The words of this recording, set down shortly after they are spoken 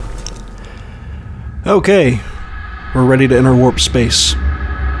Okay, we're ready to enter warp space.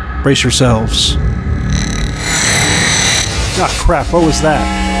 Brace yourselves. Ah, crap, what was that?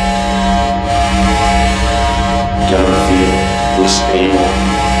 Gotta feel this anal.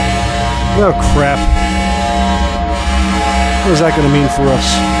 Oh, crap. What is that going to mean for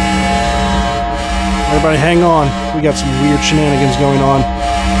us? Everybody hang on. We got some weird shenanigans going on.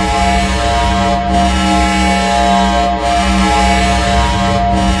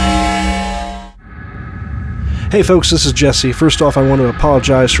 Hey folks, this is Jesse. First off, I want to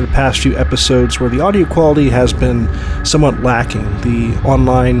apologize for the past few episodes where the audio quality has been somewhat lacking. The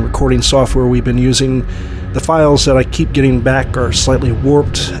online recording software we've been using, the files that I keep getting back are slightly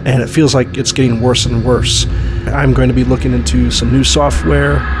warped, and it feels like it's getting worse and worse. I'm going to be looking into some new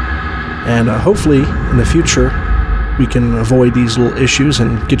software, and hopefully in the future we can avoid these little issues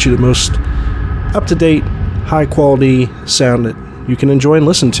and get you the most up-to-date, high-quality sound that you can enjoy and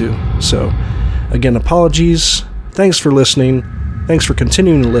listen to. So, again, apologies. Thanks for listening. Thanks for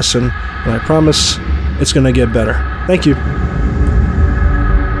continuing to listen. And I promise it's going to get better. Thank you.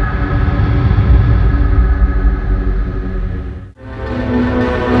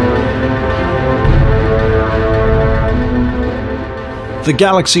 The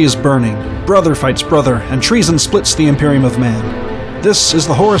galaxy is burning. Brother fights brother, and treason splits the Imperium of Man. This is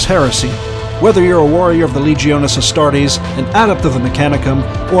the Horus Heresy. Whether you're a warrior of the Legionis Astartes, an adept of the Mechanicum,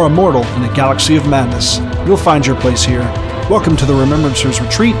 or a mortal in a galaxy of madness, you'll find your place here. Welcome to the Remembrancers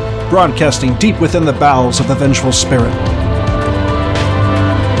Retreat, broadcasting deep within the bowels of the vengeful spirit.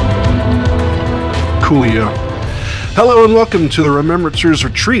 Coolio. Hello and welcome to the Remembrancers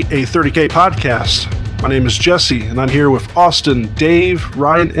Retreat, a 30K podcast. My name is Jesse, and I'm here with Austin, Dave,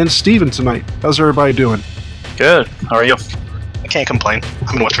 Ryan, and Steven tonight. How's everybody doing? Good. How are you? I can't complain.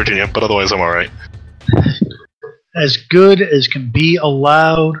 I'm in West Virginia, but otherwise I'm alright. As good as can be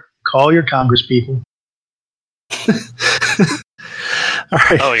allowed. Call your Congress people. All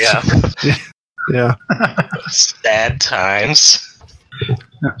right. Oh, yeah. Yeah. Sad times.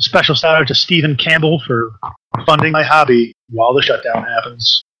 Special shout out to Stephen Campbell for funding my hobby while the shutdown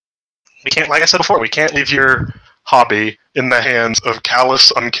happens. We can't, like I said before, we can't leave your hobby in the hands of callous,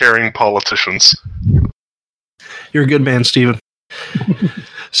 uncaring politicians. You're a good man, Steven.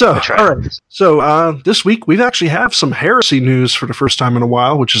 So, all right. So, this week we actually have some Heresy news for the first time in a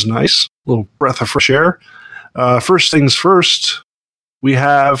while, which is nice. A little breath of fresh air. First things first, we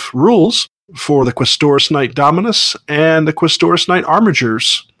have rules for the Questoris Knight Dominus and the Questoris Knight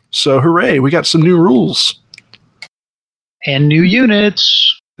Armigers. So, hooray, we got some new rules. And new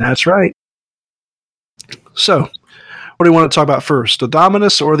units. That's right. So, what do you want to talk about first, the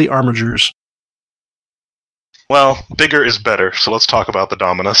Dominus or the Armigers? Well, bigger is better, so let's talk about the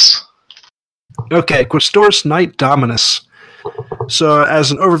Dominus. Okay, Questoris Knight Dominus. So,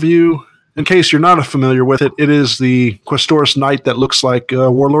 as an overview, in case you're not familiar with it, it is the Questoris Knight that looks like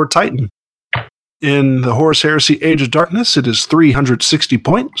Warlord Titan. In the Horus Heresy Age of Darkness, it is 360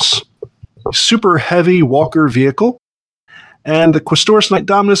 points. Super heavy walker vehicle. And the Questoris Knight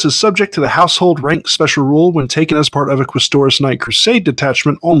Dominus is subject to the household rank special rule when taken as part of a Questoris Knight Crusade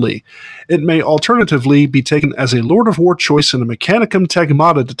detachment only. It may alternatively be taken as a Lord of War choice in a Mechanicum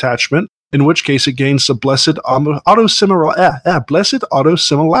Tagmata detachment, in which case it gains the Blessed Auto Simulacra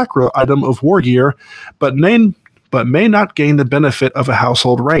item of War Gear, but may not gain the benefit of a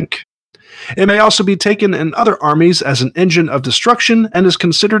household rank. It may also be taken in other armies as an engine of destruction and is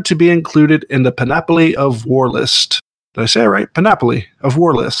considered to be included in the Panoply of War list. Did I say it right? Panoply of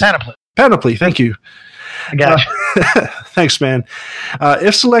War list. Panoply, thank you. I got you. Thanks, man.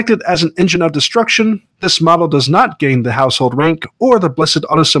 If selected as an engine of destruction, this model does not gain the household rank or the Blessed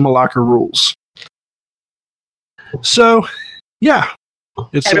Autosimulacra rules. So, yeah.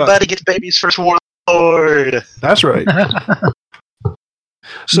 Everybody gets baby's first warlord. That's right.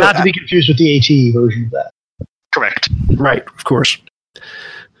 So, not to be confused with the AT version of that. Correct. Right, of course.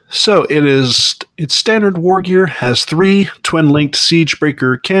 So its standard war gear has 3 twin-linked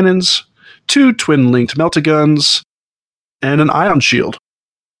Siegebreaker cannons, 2 twin-linked melta-guns, and an ion shield.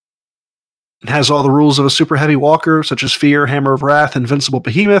 It has all the rules of a super heavy walker, such as Fear, Hammer of Wrath, Invincible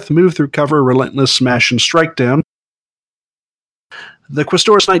Behemoth, Move Through Cover, Relentless, Smash, and Strike Down. The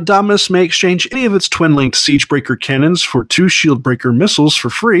Questoris Knight Dominus may exchange any of its twin-linked Siegebreaker cannons for 2 Shieldbreaker missiles for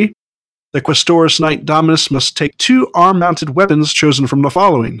free. The Questoris Knight Dominus must take 2 arm-mounted weapons chosen from the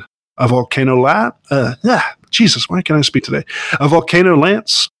following. A Volcano Jesus, why can't I speak today? A Volcano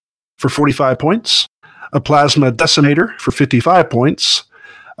Lance for 45 points. A Plasma Decimator for 55 points.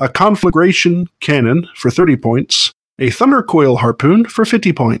 A Conflagration Cannon for 30 points. A Thunder Coil Harpoon for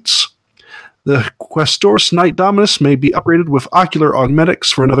 50 points. The Questoris Knight Dominus may be upgraded with Ocular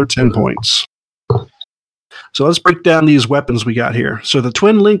Augmetics for another 10 points. So let's break down these weapons we got here. So the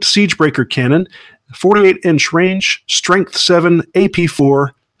twin-linked Siegebreaker Cannon, 48-inch range, strength 7, AP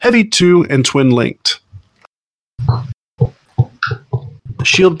 4, heavy 2, and twin-linked. The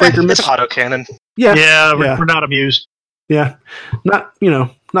Shieldbreaker It's missile. an autocannon. Yeah, we're not amused. Yeah, not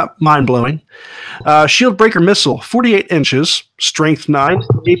mind-blowing. Shieldbreaker missile, 48 inches, strength 9,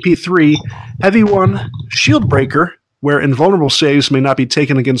 AP 3, heavy 1, Shieldbreaker, where invulnerable saves may not be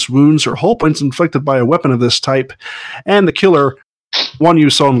taken against wounds or hull points inflicted by a weapon of this type, and the killer, one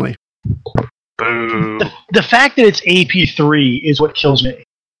use only. Boo. The fact that it's AP3 is what kills me.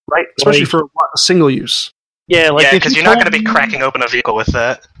 Right, especially for single use. Yeah, like Yeah, if because you you're not told going to be me- cracking open a vehicle with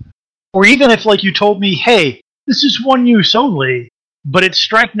that. Or even if like you told me, hey, this is one use only, but it's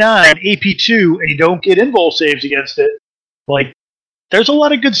strength 9, AP2, and you don't get invul saves against it. Like, there's a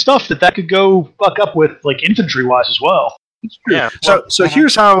lot of good stuff that could go fuck up with, like infantry wise as well. Yeah. So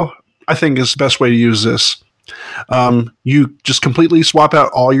here's how I think is the best way to use this. You just completely swap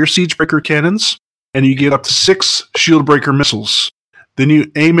out all your Siegebreaker cannons, and you get up to 6 Shieldbreaker missiles. Then you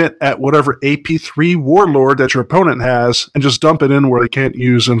aim it at whatever AP3 Warlord that your opponent has, and just dump it in where they can't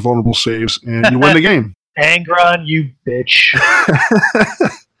use invulnerable saves, and you win the game. Angron, you bitch.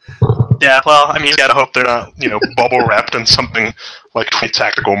 Yeah, well, I mean, you gotta hope they're not, bubble wrapped in something like 20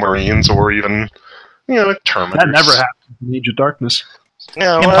 Tactical Marines or even, like Terminators. That never happened. Age of Darkness.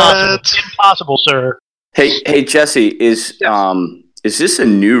 Yeah, Impossible. what? Impossible, sir. Hey, Jesse, is this a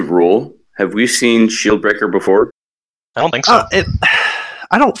new rule? Have we seen Shieldbreaker before? I don't think so.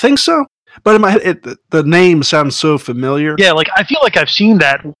 I don't think so. But in my head, the name sounds so familiar. Yeah, like I feel like I've seen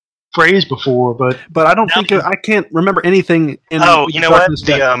that phrase before, but But I can't remember anything in Oh, Age you of know what? Darkness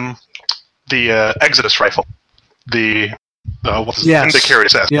that- The Exodus rifle. What's Yes.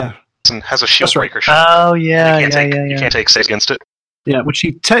 Indicarious assassin Yeah. has a shield That's right. breaker shot. oh yeah, You yeah. can't take saves against it. Yeah, which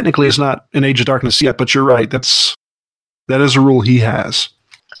he technically is not in Age of Darkness yet, but you're right. That is a rule he has.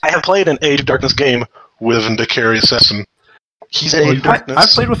 I have played an Age of Darkness game with Indicarious assassin. He's Age of Darkness. I've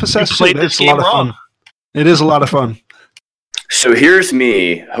played with Assassin. played It's this a lot of game fun. It is a lot of fun. So here's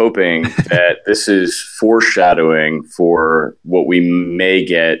me hoping that this is foreshadowing for what we may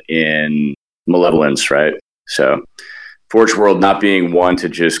get in Malevolence, right? So Forge World not being one to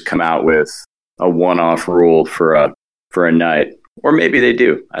just come out with a one-off rule for a night. Or maybe they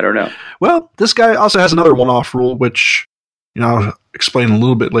do. I don't know. Well, this guy also has another one-off rule, which I'll explain a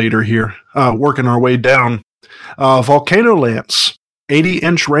little bit later here. Working our way down. Volcano Lance,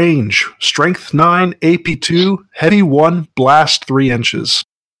 80-inch range, strength 9, AP 2, heavy 1, blast 3 inches.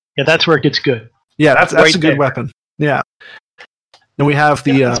 Yeah, that's where it gets good. Yeah, that's Right a good there. weapon. Yeah. Then we have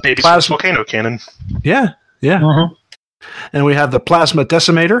the It's baby plasma. volcano cannon. Yeah. And we have the Plasma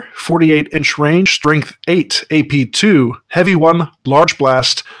Decimator, 48-inch range, strength 8, AP 2, heavy 1, large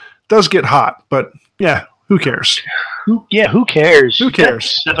blast. Does get hot, but yeah, who cares? Who cares? Who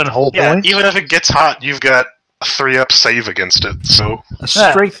cares? 7 whole Yeah, points. even if it gets hot, you've got a 3-up save against it. So A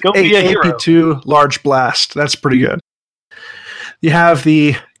strength go be a 8, hero. AP 2, large blast. That's pretty good. You have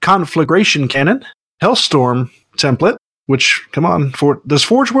the Conflagration Cannon, Hellstorm template, which, come on, does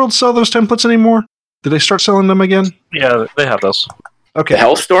Forge World sell those templates anymore? Did they start selling them again? Yeah, they have those. Okay. The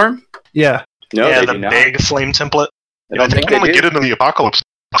Hellstorm? Yeah. No, yeah, they the do not. big flame template. I I don't think think you can they only do. get it in the Apocalypse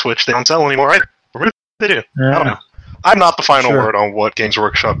Switch. They don't sell anymore, right? Or maybe they do. I Yeah. don't know. I'm not the final Sure. word on what Games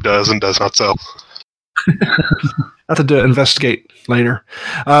Workshop does and does not sell. I'll have to investigate later.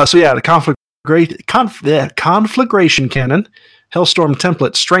 So yeah, the Conflagration Cannon, Hellstorm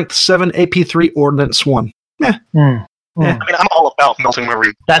template, strength 7, AP 3, ordnance 1. Hmm. Yeah. I mean, I'm all about melting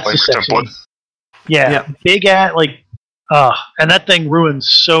memory That's the flavor sexy. template. Yeah, big at and that thing ruins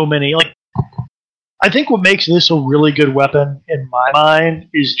so many. Like, I think what makes this a really good weapon in my mind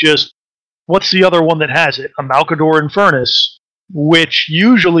is just what's the other one that has it? A Malcador Infernus, which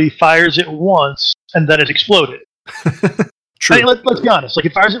usually fires it once and then it exploded. True. I mean, let's be honest. Like,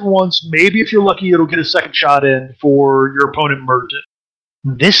 it fires it once. Maybe if you're lucky, it'll get a second shot in before your opponent murders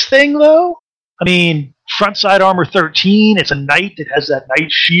it. This thing, though, I mean, front side armor 13. It's a knight. It has that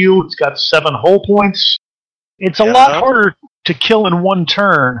knight shield. It's got 7 hull points. It's a lot harder to kill in one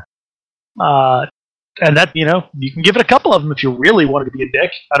turn. And that, you can give it a couple of them if you really wanted to be a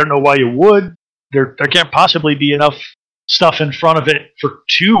dick. I don't know why you would. There can't possibly be enough stuff in front of it for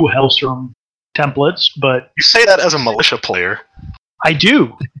 2 Hellstorm templates, but You say that as a militia player. I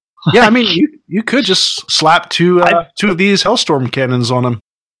do. Yeah, I mean, you could just slap two of these Hellstorm cannons on them.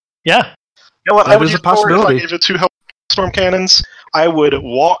 Yeah. You know what? That I would is a use more if possibility. I gave it 2 Hellstorm cannons. I would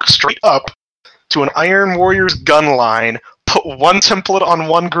walk straight up to an Iron Warriors gun line, put 1 template on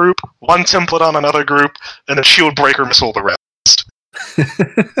one group, 1 template on another group, and a shield breaker missile the rest.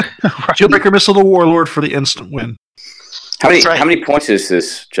 Shieldbreaker Missile the Warlord for the instant win. How many points is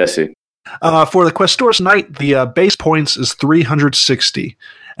this, Jesse? For the Questor's Knight, the base points is 360.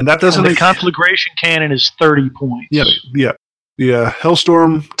 And that doesn't... the Conflagration Cannon is 30 points. Yeah. The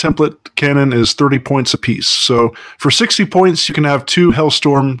Hellstorm template cannon is 30 points apiece. So for 60 points, you can have 2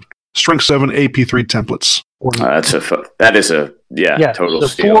 Hellstorm Strength 7 AP3 templates. That is a total so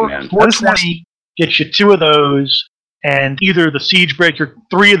steal, man. 420 gets you 2 of those, and either the Siegebreaker,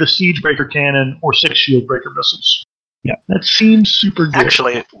 3 of the Siegebreaker cannon, or 6 Shieldbreaker missiles. Yeah, that seems super good.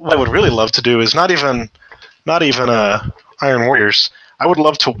 Actually, what I would really love to do is not even Iron Warriors. I would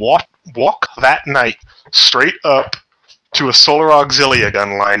love to walk that knight straight up to a Solar Auxilia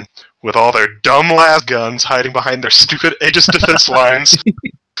gun line with all their dumb las guns hiding behind their stupid Aegis defense lines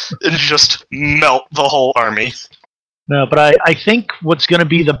and just melt the whole army. No, but I think what's going to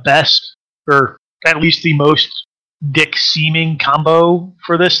be the best, or at least the most dick-seeming combo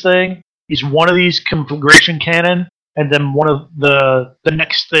for this thing, is one of these Conflagration Cannon, and then one of the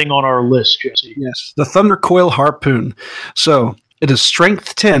next thing on our list, Jesse. Yes, the Thunder Coil Harpoon. So it is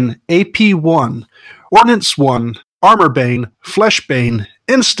Strength 10, AP 1, Ordnance 1, Armor Bane, Flesh Bane,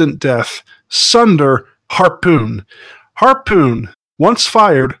 Instant Death, Sunder, Harpoon. Harpoon. Once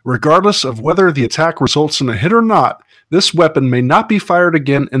fired, regardless of whether the attack results in a hit or not, this weapon may not be fired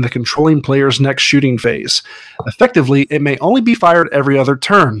again in the controlling player's next shooting phase. Effectively, it may only be fired every other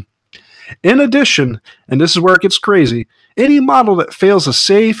turn. In addition, and this is where it gets crazy, any model that fails a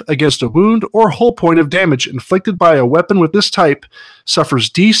save against a wound or hull point of damage inflicted by a weapon with this type suffers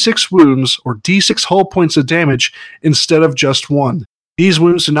D6 wounds or D6 hull points of damage instead of just 1. These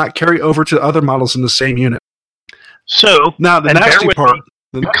wounds do not carry over to other models in the same unit. So, now the nasty part,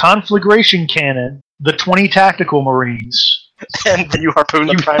 the Conflagration Cannon, the 20 Tactical Marines, and you harpoon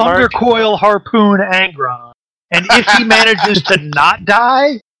the Primarch. Thunder Coil Harpoon Angron, and if he manages to not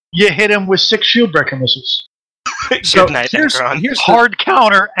die, you hit him with 6 Shieldbreaker missiles. Good night, Angron. Here's hard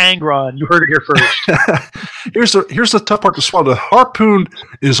counter Angron. You heard it here first. here's the tough part to swallow. The harpoon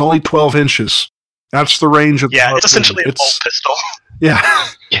is only 12 inches. That's the range of the harpoon. It's essentially a bolt pistol. Yeah.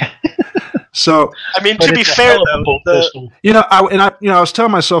 So I mean, to be fair, though, I was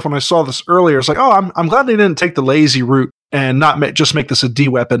telling myself when I saw this earlier, it's like, oh, I'm glad they didn't take the lazy route and not just make this a D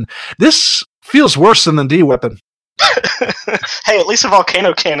weapon. This feels worse than the D weapon. Hey, at least a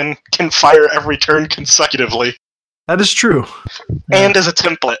volcano cannon can fire every turn consecutively. That is true. And as a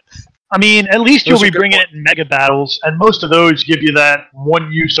template. I mean, at least you'll be bringing it in mega battles, and most of those give you that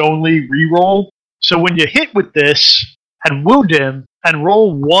one-use only reroll. So when you hit with this and wound him and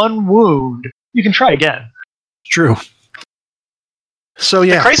roll 1 wound, you can try again. True. So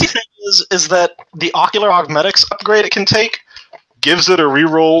yeah. The crazy thing is that the Ocular Augmetics upgrade it can take gives it a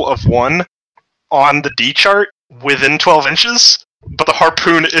reroll of 1 on the D chart within 12 inches, but the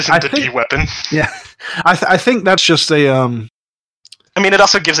harpoon isn't a D weapon. Yeah. I think that's just a I mean, it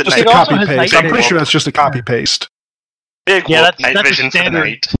also gives it just night a copy paste. I'm pretty sure that's just a copy paste. Big that's night vision for the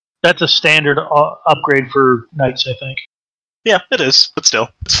night. That's a standard upgrade for knights, I think. Yeah, it is, but still,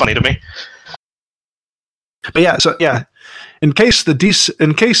 it's funny to me. But in case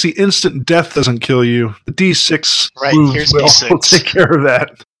the instant death doesn't kill you, the D6 wounds will take care of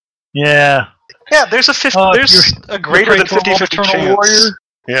that. Yeah. Yeah, there's a greater than 50-50 chance. Warrior?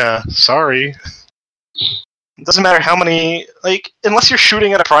 Yeah, sorry. It doesn't matter how many, unless you're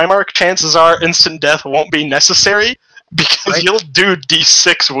shooting at a Primarch, chances are instant death won't be necessary, because you'll do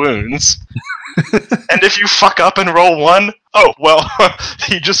D6 wounds. And if you fuck up and roll 1,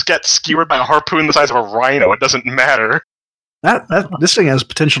 he just gets skewered by a harpoon the size of a rhino. It doesn't matter. This thing has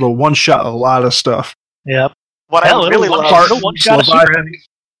potential to one-shot a lot of stuff. Yep. What I really love... one-shot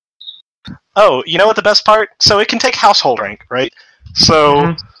Oh, you know what the best part? So it can take household rank, right?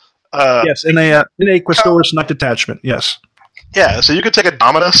 So... yes, in a Questor's Knight detachment, yes. Yeah, so you could take a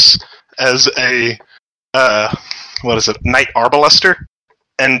Dominus as a... Knight Arbalester,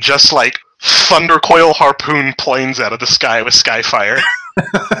 and just, Thunder Coil Harpoon planes out of the sky with Skyfire.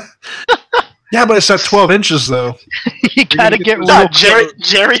 Yeah, but it's at 12 inches, though. You gotta get real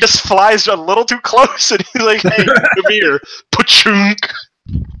Jerry just flies a little too close, and he's like, hey, come here. Pachunk.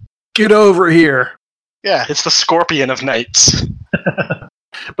 Get over here. Yeah, it's the Scorpion of Knights.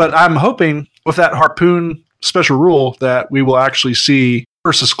 But I'm hoping, with that Harpoon special rule, that we will actually see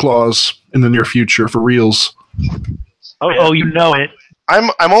Versus Clause in the near future for reals. Oh, you know it.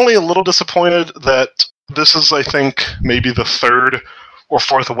 I'm only a little disappointed that this is, I think, maybe the 3rd or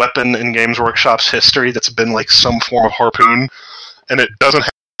 4th weapon in Games Workshop's history that's been some form of harpoon, and it doesn't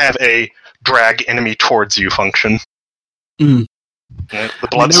have a drag enemy towards you function. Mm. The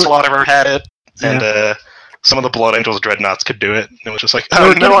Blood Slaughterer had it, and some of the Blood Angels dreadnoughts could do it. It was just like,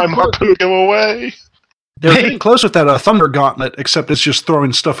 oh no, I'm Harpoon, go away. They're getting close with that Thunder Gauntlet, except it's just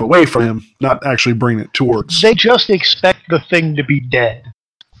throwing stuff away from him, not actually bringing it towards. They just expect the thing to be dead.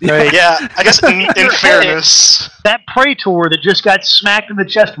 Right? Yeah, I guess in fairness, that Praetor that just got smacked in the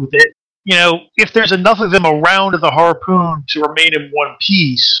chest with it, if there's enough of him around the Harpoon to remain in one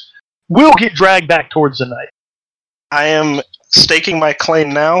piece, will get dragged back towards the knight. I am staking my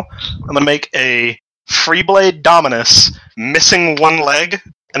claim now. I'm going to make a Freeblade Dominus, missing one leg,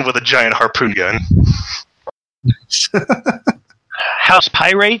 and with a giant harpoon gun. House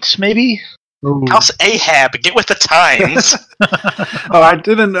Pirates, maybe? Ooh. House Ahab, get with the times. Oh, I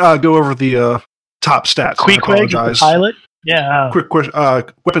didn't go over the top stats. Queequeg, the pilot? Yeah. Quick question.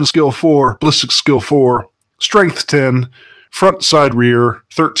 Weapon skill 4, ballistic skill 4, strength 10, front, side, rear,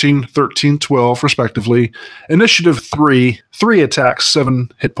 13, 13, 12, respectively. Initiative 3, 3 attacks,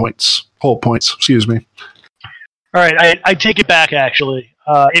 7 hit points. Hull points, excuse me. All right, I take it back, actually.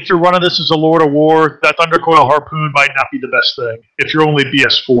 If you're running this as a Lord of War, that Thundercoil Harpoon might not be the best thing. If you're only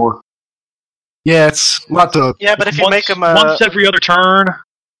BS4. Yeah, it's a lot to... Yeah, but if you make them... once every other turn,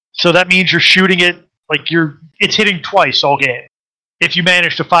 so that means you're shooting it, like it's hitting twice all game. If you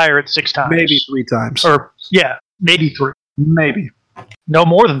manage to fire it 6 times. Maybe 3 times. Or, yeah, maybe 3. Maybe. No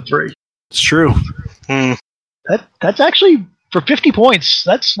more than 3. It's true. That's actually, for 50 points,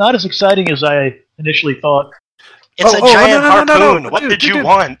 that's not as exciting as I initially thought. It's a giant harpoon. What did you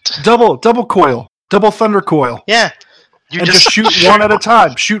want? Double coil. Double thunder coil. Yeah. You just shoot one at a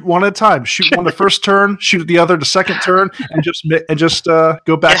time. Shoot one at a time. Shoot one the first turn. Shoot the other the second turn, and just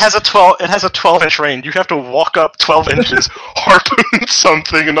go back. It has a 12-inch range. You have to walk up 12 inches, harpoon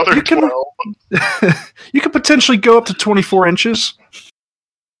something, another 12. You could potentially go up to 24 inches.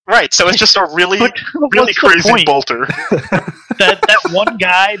 Right. So it's just a really crazy bolter. that one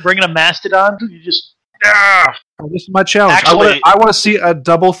guy bringing a mastodon. You just. This is my challenge. Actually, I want to see a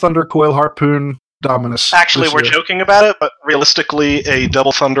double thunder coil harpoon Dominus. Actually, we're joking about it, but realistically, a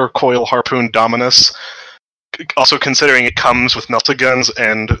double thunder coil harpoon Dominus, also considering it comes with melta guns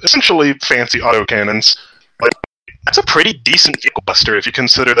and essentially fancy autocannons, that's a pretty decent vehicle buster if you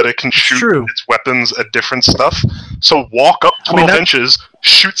consider that it can shoot its weapons at different stuff. So walk up 12 inches,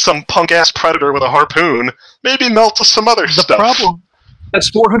 shoot some punk-ass predator with a harpoon, maybe melt some other stuff. That's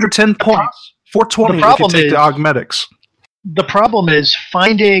 410 points. 420 if you take the augmetics. The problem is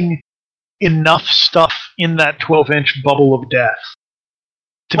finding enough stuff in that 12-inch bubble of death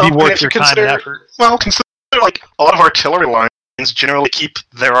to be worth your time and effort. Well, consider a lot of artillery lines generally keep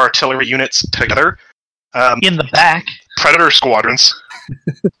their artillery units together. In the back. Predator squadrons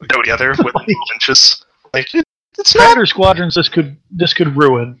go together with 12 inches. It's Predator squadrons this could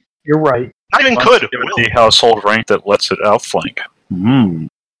ruin. You're right. Not even could. The household rank that lets it outflank.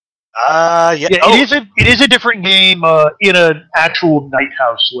 Yeah. It is a different game in an actual Night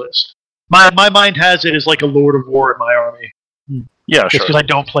House list. My mind has it as like a Lord of War in my army. Yeah, just because I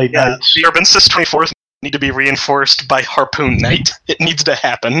don't play Knights. The Urban Sys 24th need to be reinforced by Harpoon Knight. It needs to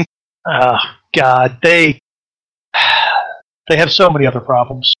happen. God, they have so many other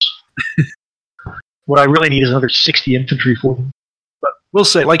problems. What I really need is another 60 infantry for them. But we'll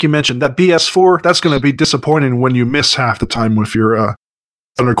say, like you mentioned, that BS4, that's going to be disappointing when you miss half the time with your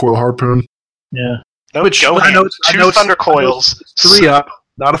Thundercoil Harpoon. Yeah. No, I know it's 2 Thunder Coils. 3 up,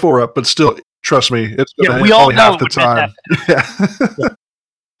 not a 4 up, but still, trust me, it's going to hit only half the time. Yeah.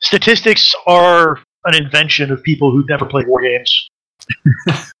 Statistics are an invention of people who never played war games.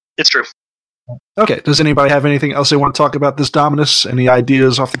 It's true. Okay, does anybody have anything else they want to talk about this Dominus? Any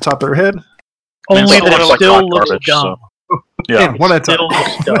ideas off the top of their head? Only that it still looks dumb. Yeah, one at a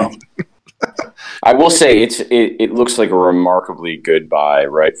time. I will say it looks like a remarkably good buy,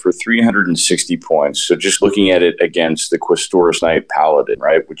 right? For 360 points. So just looking at it against the Questoris Knight Paladin,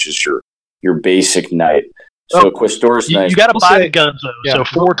 right? Which is your basic knight. So Questoris Knight. You got to buy the guns though. So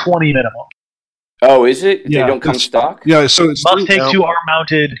 420 minimum. Oh, is it? They don't come stock? Yeah, so it's must take 2 arm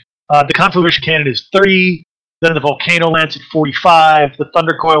mounted. The Conflagration Cannon is 30. Then the Volcano Lance at 45. The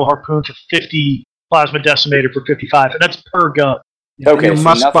Thundercoil Harpoon for 50. Plasma Decimator for 55. And that's per gun. Okay, you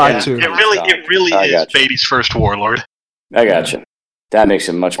must buy 2. It really is Beatty's first warlord. I gotcha. That makes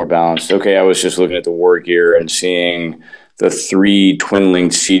it much more balanced. Okay, I was just looking at the war gear and seeing the 3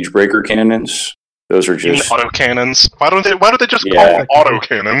 twin-linked Siegebreaker cannons. Those are just autocannons. Why don't they just call them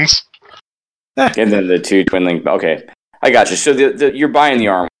autocannons? And then the 2 twin-linked. Okay, I gotcha. So you're buying the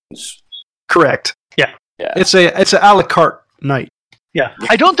arm ones. Correct. Yeah. It's an a la carte knight. Yeah.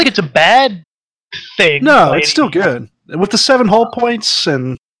 I don't think it's a bad thing. No, it's still good. With the 7 hull points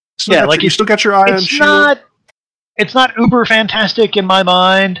and you still got your ion shield. It's not uber fantastic in my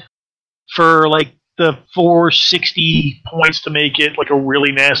mind for like the 460 points to make it like a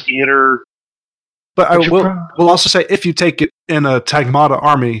really nasty hitter. But I will also say, if you take it in a Tagmata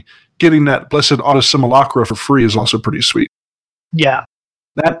army, getting that Blessed Auto Simulacra for free is also pretty sweet. Yeah.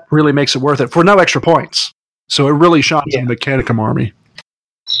 That really makes it worth it for no extra points. So it really shines in the Mechanicum army.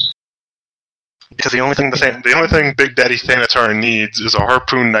 Because the only thing Big Daddy Thanatar needs is a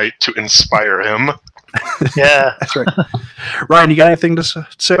Harpoon Knight to inspire him. Yeah. That's right. Ryan, you got anything to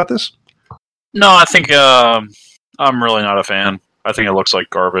say about this? No, I think I'm really not a fan. I think it looks like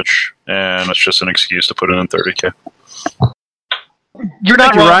garbage, and it's just an excuse to put it in 30K. You're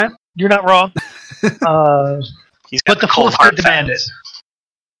not wrong. Ryan. You're not wrong. But the Force could demand it.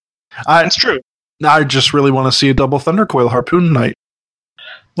 That's true. I just really want to see a double Thundercoil Harpoon Knight.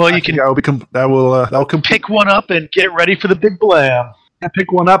 Well, you can that'll pick one up and get ready for the big blam. I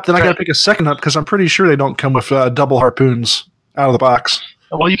pick one up, then I got to pick a second up because I'm pretty sure they don't come with double harpoons out of the box.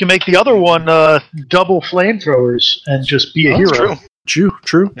 Well, you can make the other one double flamethrowers and just be a hero. True.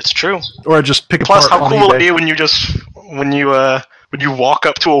 It's true. Or just pick Plus, apart how cool would it be when you walk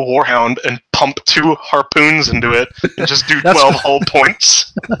up to a Warhound and pump 2 harpoons into it and just do 12 hull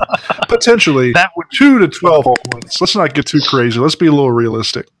points? Potentially, that would 2 to 12 hull points. Let's not get too crazy. Let's be a little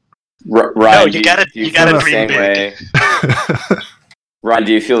realistic. Ryan, no, you gotta dream big. Ryan,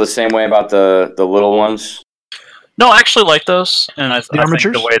 do you feel the same way about the little ones? No, I actually like those, and I think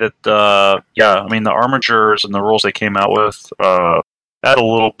armatures? the way that the armatures and the rules they came out with add a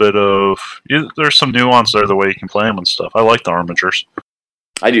little bit of. There's some nuance there, the way you can play them and stuff. I like the armatures.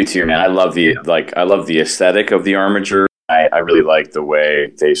 I do too, man. I love the aesthetic of the armature. I really like the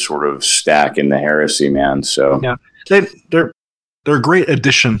way they sort of stack in the Heresy, man. So yeah, they're a great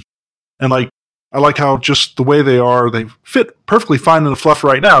addition, and I like how just the way they are, they fit perfectly fine in the fluff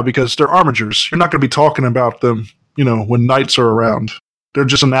right now because they're armatures. You're not going to be talking about them, when knights are around. They're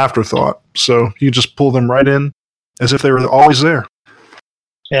just an afterthought. So you just pull them right in as if they were always there.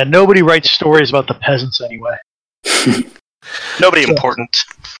 Yeah, nobody writes stories about the peasants anyway. Nobody important.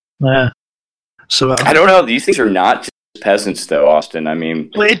 Yeah. So I don't know. These things are not just peasants, though, Austin. I mean,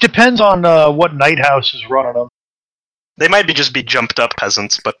 it depends on what night house is running them. They might just be jumped up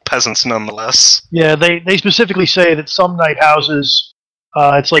peasants, but peasants nonetheless. Yeah, they specifically say that some night houses,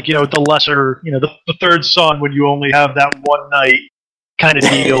 it's like, the lesser, the third son when you only have that one night kind of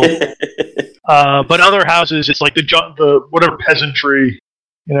deal. But other houses, it's like the whatever peasantry,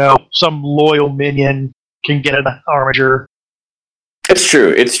 some loyal minion can get an armature. It's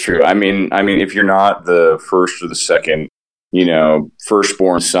true. I mean, if you're not the first or the second,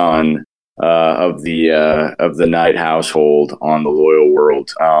 firstborn son of the knight household on the loyal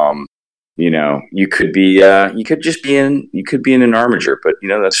world, you could be in an armature, but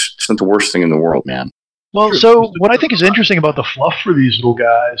that's not the worst thing in the world, man. Well, so what I think is interesting about the fluff for these little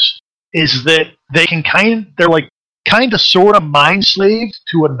guys is that they can they're like kind of sort of mind slaved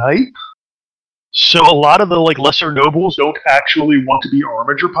to a knight. So a lot of the lesser nobles don't actually want to be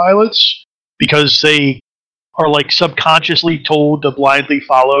armature pilots because they are subconsciously told to blindly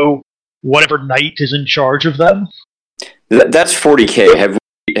follow whatever knight is in charge of them. That's 40K.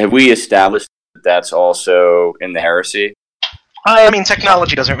 Have we established that that's also in the Heresy? I mean,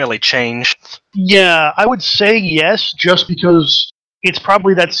 technology doesn't really change. Yeah, I would say yes, just because it's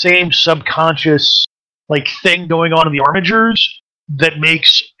probably that same subconscious thing going on in the armatures that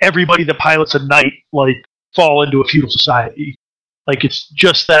makes everybody that pilots a knight fall into a feudal society. It's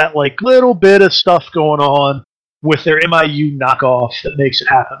just that little bit of stuff going on with their MIU knockoff that makes it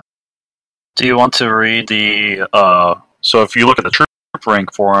happen. Do you want to read the? So if you look at the troop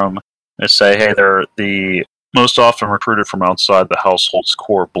rank for them, they say, hey, they're the most often recruited from outside the household's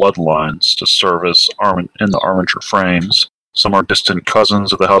core bloodlines to service in the armature frames. Some are distant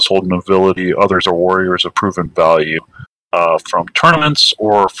cousins of the household nobility. Others are warriors of proven value from tournaments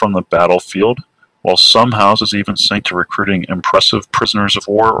or from the battlefield. While some houses even sink to recruiting impressive prisoners of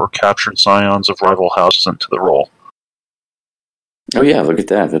war or captured scions of rival houses into the role. Oh yeah, look at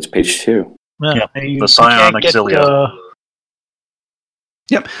that. That's page 2. Yeah, the Scion Auxilia.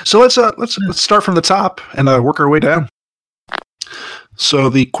 Yep. So let's start from the top and work our way down. So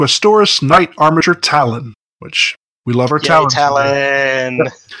the Questoris Knight Armature Talon, which we love our Talon. Talon.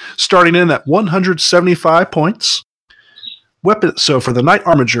 Starting in at 175 points. Weapon. So for the Knight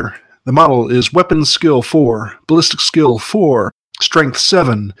Armature, the model is Weapon Skill 4, Ballistic Skill 4, Strength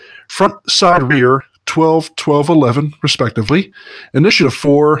 7, Front, Side, Rear 12, 12, 11, respectively. Initiative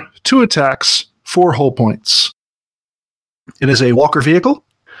 4, 2 attacks, 4 hull points. It is a walker vehicle.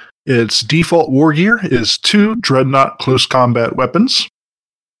 Its default war gear is 2 Dreadnought close combat weapons.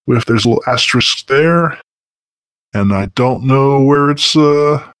 There's a little asterisk there. And I don't know where it's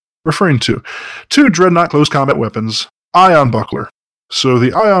referring to. 2 Dreadnought close combat weapons. Ion Buckler. So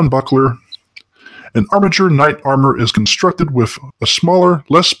the Ion Buckler, an armature knight armor, is constructed with a smaller,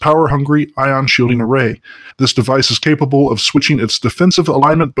 less power-hungry ion shielding array. This device is capable of switching its defensive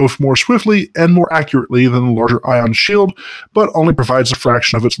alignment both more swiftly and more accurately than the larger ion shield, but only provides a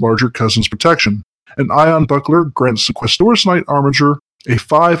fraction of its larger cousin's protection. An Ion Buckler grants the Questoris Knight armature a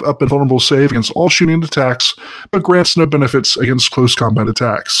 5 up invulnerable save against all shooting attacks, but grants no benefits against close combat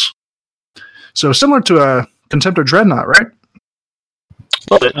attacks. So similar to a Contemptor Dreadnought, right?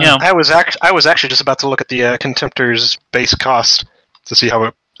 Yeah. I was actually just about to look at the Contemptor's base cost to see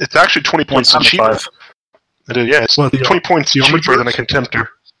how It's actually 20 points cheaper. It is, yeah, it's 20 points cheaper than a Contemptor.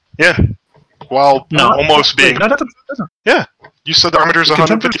 Yeah. While almost being... Yeah. You said the armature is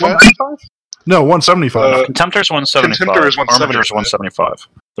 155? No, 175. Contemptor's 175. Contemptor is 175. Armature's 175.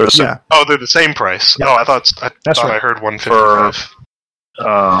 They're the same. Oh, they're the same price. Yeah. Oh, I thought I heard 155.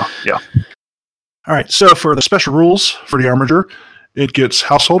 Yeah. All right, so for the special rules for the armature, It gets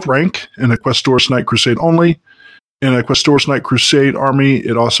household rank in a Questoris Knight Crusade only. In a Questoris Knight Crusade army,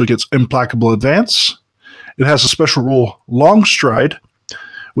 it also gets Implacable Advance. It has a special rule, Long Stride,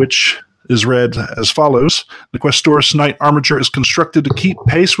 which is read as follows. The Questoris Knight armature is constructed to keep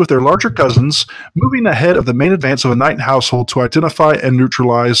pace with their larger cousins, moving ahead of the main advance of a Knight household to identify and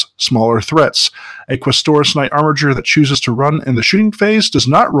neutralize smaller threats. A Questoris Knight armature that chooses to run in the shooting phase does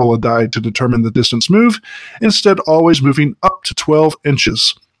not roll a die to determine the distance move, instead always moving up to 12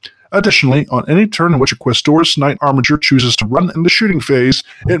 inches. Additionally, on any turn in which a Questoris Knight armature chooses to run in the shooting phase,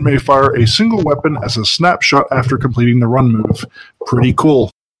 it may fire a single weapon as a snapshot after completing the run move. Pretty cool.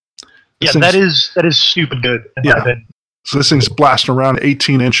 Yeah, that is stupid good, in my opinion. So this thing's blasting around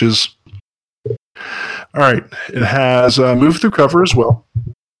 18 inches. All right. It has move through cover as well.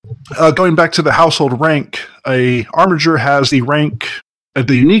 Going back to the household rank, a armature has the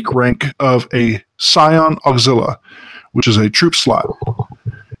unique rank of a Scion Auxilia, which is a troop slot.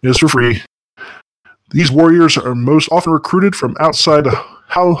 It is for free. These warriors are most often recruited from outside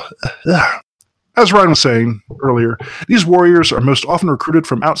as Ryan was saying earlier, these warriors are most often recruited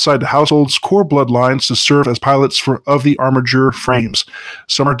from outside the household's core bloodlines to serve as pilots of the armature frames.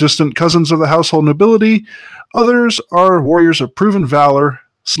 Some are distant cousins of the household nobility. Others are warriors of proven valor,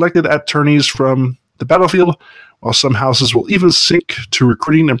 selected at tourneys from the battlefield, while some houses will even sink to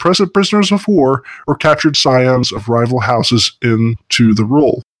recruiting impressive prisoners of war or captured scions of rival houses into the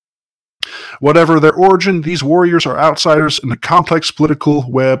role. Whatever their origin, these warriors are outsiders in the complex political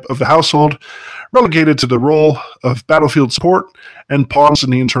web of the household, relegated to the role of battlefield support and pawns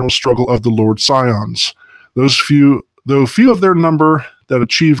in the internal struggle of the Lord Scions. Though few of their number that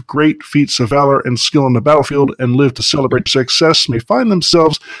achieve great feats of valor and skill on the battlefield and live to celebrate success may find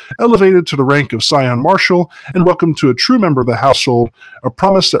themselves elevated to the rank of Scion Marshal and welcome to a true member of the household, a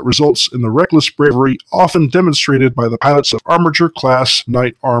promise that results in the reckless bravery often demonstrated by the pilots of armature-class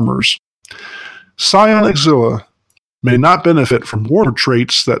knight armors. Scion Auxilia may not benefit from warrior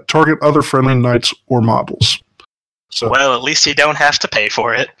traits that target other friendly knights or models. So, well, at least you don't have to pay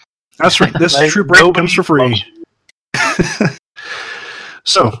for it. That's right. This troop rank comes for free.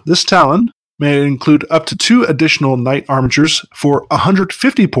 So, this talon may include up to 2 additional knight armatures for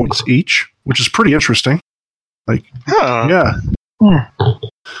 150 points each, which is pretty interesting. Yeah.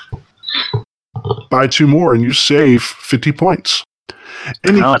 Buy 2 more and you save 50 points.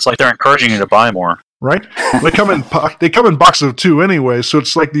 It's like they're encouraging you to buy more. Right? They come in boxes of 2 anyway, so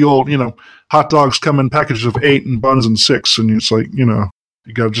it's like the old, hot dogs come in packages of 8 and buns in 6, and it's like, you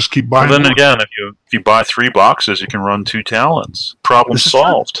got to just keep buying. Well, then again, if you buy 3 boxes, you can run 2 talons. Problem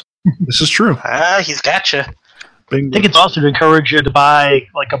solved. This is true. He's gotcha. I think it's also to encourage you to buy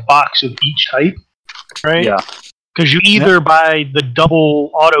like a box of each type, right? Yeah. Because you either buy the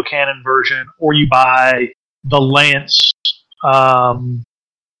double autocannon version or you buy the Lance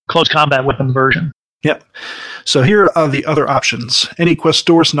close combat weapon version. Yep. So here are the other options. Any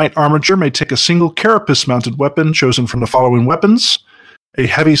Questoris Knight armature may take a single carapace-mounted weapon chosen from the following weapons: a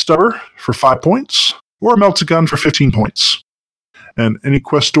heavy stubber for 5 points, or a melta-gun for 15 points. And any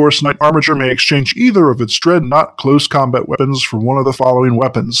Questoris Knight armature may exchange either of its dreadnought close combat weapons for one of the following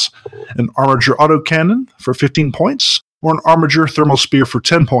weapons: an armature autocannon for 15 points, or an armature thermal spear for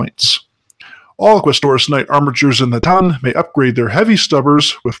 10 points. All Questoris Knight armatures in the town may upgrade their heavy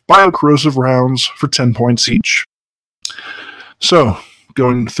stubbers with biocorrosive rounds for 10 points each. So,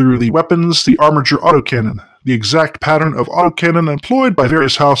 going through the weapons, the armature autocannon. The exact pattern of autocannon employed by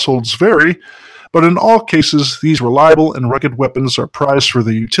various households vary, but in all cases, these reliable and rugged weapons are prized for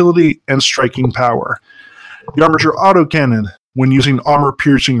their utility and striking power. The armature autocannon, when using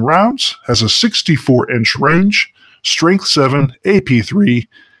armor-piercing rounds, has a 64-inch range, strength 7, AP 3,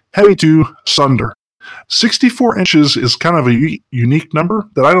 heavy 2, sunder. 64 inches is kind of a unique number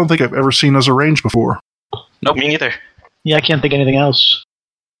that I don't think I've ever seen as a range before. Nope, me neither. Yeah, I can't think of anything else.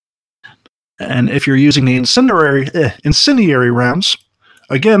 And if you're using the incendiary rounds,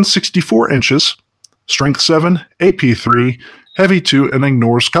 again, 64 inches, strength 7, AP 3, heavy 2, and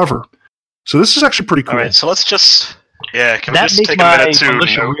ignores cover. So this is actually pretty cool. All right, so let's just... Yeah, can we That just makes take a minute to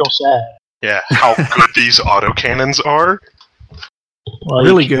militia note, real sad. Yeah, how good these autocannons are. Like,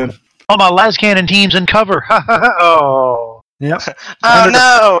 Really good. Oh, my las cannon team's in cover. Oh. Yep. Oh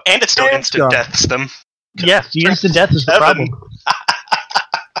no! And it still And instant gone. deaths them. Yes, the instant death is the 7. problem.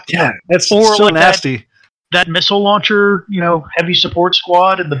 Yeah, that's Or so like nasty. That missile launcher, heavy support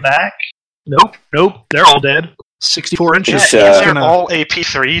squad in the back. Nope, they're all dead. 64 inches. Yeah, they're all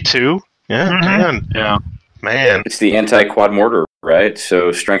AP3 too. Yeah, man. Yeah. Man. It's the anti-quad mortar, right?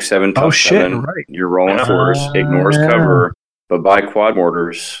 So strength 7, tough 7. Right. You're rolling force, ignores cover, but by quad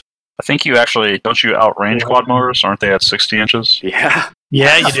mortars. I think you actually don't you outrange quad motors? Aren't they at 60 inches? Yeah.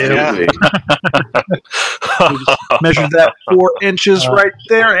 Yeah, you do. Absolutely. Measured that 4 inches right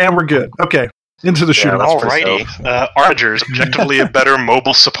there, and we're good. Okay, into the shooter. Alrighty. Armigers, objectively a better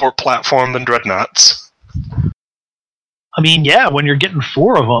mobile support platform than Dreadnoughts. I mean, yeah, when you're getting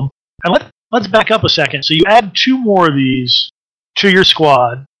 4 of them. And let's back up a second. So you add 2 more of these to your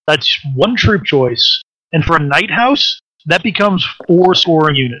squad. That's 1 troop choice. And for a Night House, that becomes 4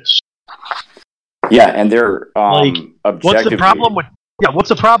 scoring units. Yeah, and they're objectively... What's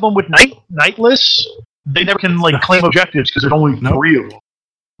the problem with Nightless? They never can claim objectives because there's only 3 of them.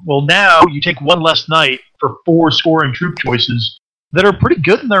 Well, now you take 1 less night for 4 scoring troop choices that are pretty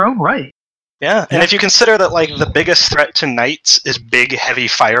good in their own right. Yeah, and if you consider that the biggest threat to knights is big, heavy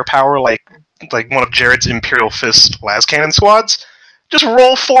firepower, like one of Jared's Imperial Fist las cannon squads, just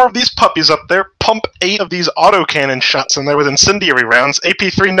roll 4 of these puppies up there, pump 8 of these autocannon shots in there with incendiary rounds,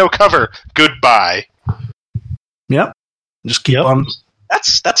 AP3 no cover, goodbye. Yep. Just keep on.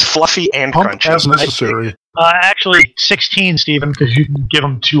 That's fluffy and Pump crunchy. as necessary. Actually, 16, Stephen, because you can give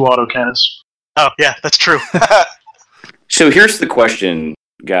them 2 autocannons. Oh, yeah, that's true. So here's the question,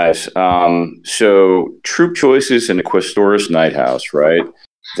 guys. So troop choices in a Questoris Night House, right?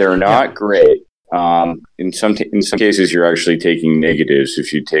 They're not great. In some cases, you're actually taking negatives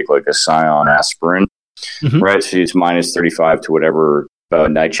if you take a Scion Aspirin, right? So it's minus 35 to whatever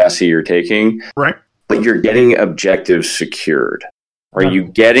night chassis you're taking. Right. But you're getting objectives secured. Are you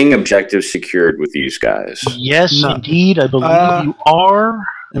getting objectives secured with these guys? Yes, indeed. I believe you are.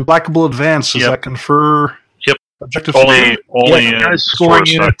 Implacable Advance, does that confer objective Only in scoring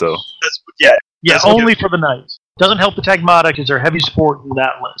unit, though. Yeah, only for the Knights. Doesn't help the Tagmata because they're heavy support in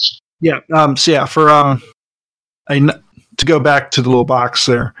that list. Yeah. To go back to the little box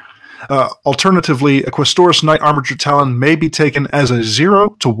there. Alternatively, a Questoris Knight Armature Talon may be taken as a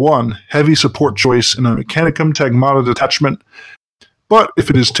 0 to 1 heavy support choice in a Mechanicum Tagmata detachment. But if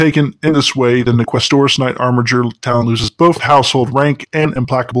it is taken in this way, then the Questoris Knight Armature Talon loses both household rank and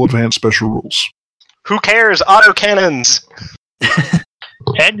Implacable Advance special rules. Who cares? Autocannons!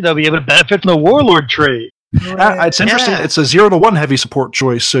 And they'll be able to benefit from the Warlord trait. It's interesting. It's a 0 to 1 heavy support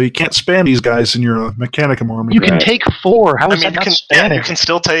choice, so you can't spam these guys in your Mechanicum army. You can take 4. How is that not spamming? You can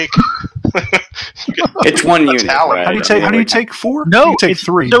still take... It's 1 unit. Right? How do you take 4? No, you take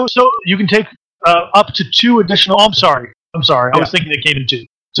 3. So you can take up to 2 additional... I'm sorry. I was thinking it came in 2.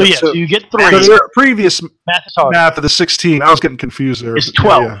 So so you get 3. So the previous math of the 16, I was getting confused there. It's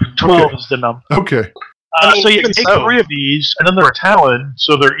 12. 12 is the number. Okay. So you can take 3 of these, and then they're a Talon,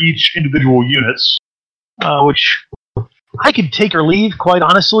 so they're each individual units, which I could take or leave, quite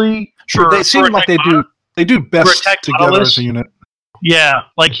honestly. Sure, they seem like they do best together as a unit. Yeah,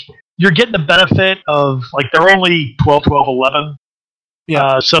 you're getting the benefit of, they're only 12, 12, 11.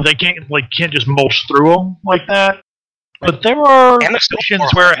 Yeah. So they can't just mulch through them like that. But there are missions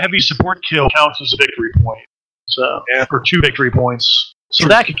where a heavy support kill counts as a victory point. So, or 2 victory points. So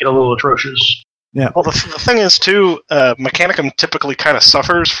that could get a little atrocious. Yeah. Well, the thing is, too, Mechanicum typically kind of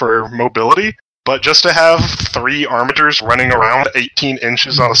suffers for mobility, but just to have 3 armatures running around 18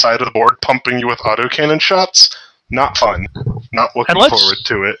 inches on the side of the board pumping you with autocannon shots, not fun. Not looking forward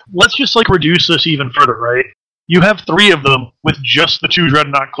to it. Let's just reduce this even further, right? You have 3 of them with just the 2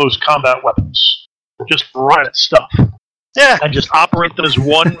 Dreadnought close combat weapons. Just run at stuff. Yeah. And just operate them as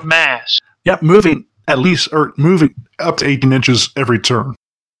one mass. Yep, moving up to 18 inches every turn.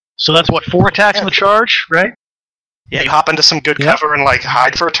 So that's 4 attacks on the charge, right? Yeah, you hop into some good cover and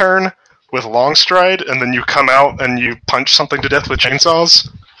hide for a turn with long stride, and then you come out and you punch something to death with chainsaws.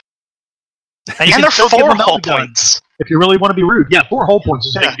 And they're 4 hull points. If you really want to be rude. Yeah, 4 hull points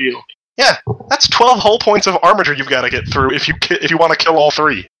is a big deal. Yeah, that's 12 hull points of armature you've got to get through if you want to kill all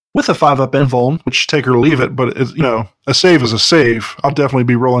 3. with a 5-up invuln, which take or leave it, but a save is a save. I'll definitely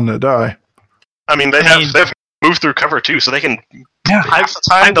be rolling that die. I mean, they have moved through cover too, so they can. Yeah, half the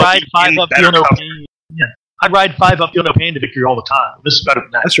time they'll ride be 5 in up, better feel no cover. pain. Yeah, I'd ride 5 up, feel no pain to victory all the time. This is better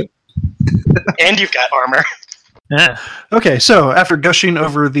than that. That's right. And you've got armor. Yeah. Okay, so after gushing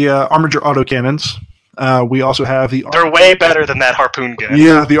over the Armiger autocannons, we also have the... They're way better than that harpoon gun.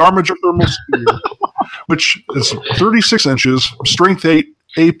 Yeah, the Armiger Thermal Spear, which is 36 inches, strength 8,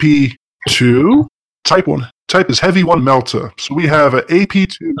 AP 2, type 1. Type is heavy 1 Melta. So we have an AP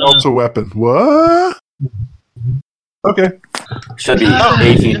 2 Melta weapon. What? Okay. Should be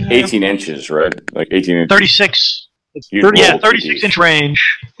 18 inches, right? Like 18 inches. 36. 36-inch range.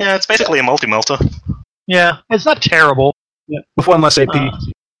 Yeah, it's basically a multi-melta. Yeah, it's not terrible. Yeah, with 1 less AP.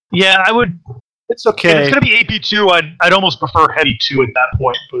 Yeah, I would... It's okay. If it's going to be AP2, I'd almost prefer heavy 2 at that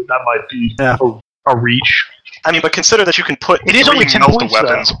point, but that might be a reach. I mean, but consider that you can put It is only 10 melta points,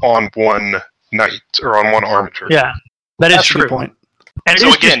 weapons on one knight, or on one armature. Yeah, that's a true. good point. And so it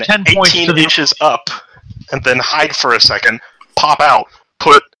is again, just 10 points 18 to the... inches up, and then hide for a second, pop out,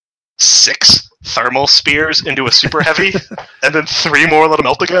 put 6 thermal spears into a super heavy, and then 3 more little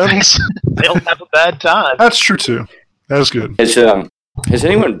melta guns. They'll have a bad time. That's true, too. That's good. Has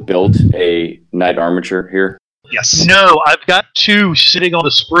anyone built a knight armature here? Yes. No, I've got 2 sitting on the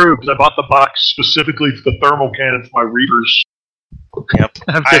sprue because I bought the box specifically for the thermal cannon for my Reavers. Yep.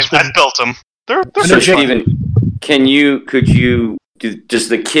 I've built them. They're So, Steven, does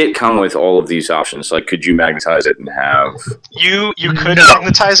the kit come with all of these options? Like, could you magnetize it and have... You could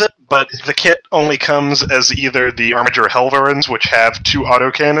magnetize it, but the kit only comes as either the Armiger Helverins, which have 2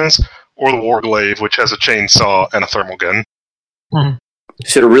 autocannons, or the Warglaive, which has a chainsaw and a thermal gun. Mm-hmm.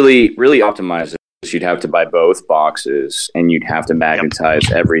 So to really optimize this, you'd have to buy both boxes, and you'd have to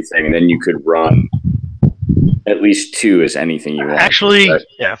magnetize everything, and then you could run at least 2 as anything you want. Actually,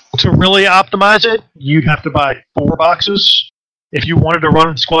 to really optimize it, you'd have to buy 4 boxes if you wanted to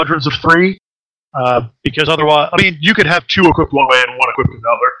run squadrons of 3, because otherwise, I mean, you could have 2 equipped one way and 1 equipped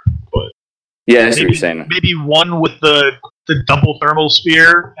another. But yeah, that's what you're saying. Maybe 1 with the double thermal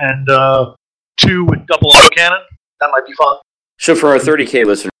spear and 2 with double autocannon. That might be fun. So for our 30K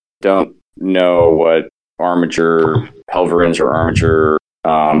listeners who don't know what Armiger Helverins or Armiger,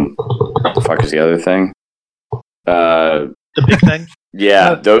 what the fuck is the other thing? The big thing?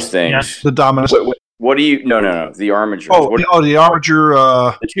 Yeah, those things. The Dominus. What do you... No. The Armiger. The Armiger...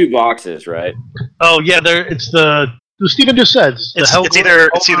 The 2 boxes, right? Oh, yeah, it's the Stephen just said. It's either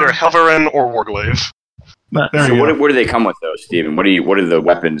Helverin or Warglaive. So what do they come with, though, Stephen? What are the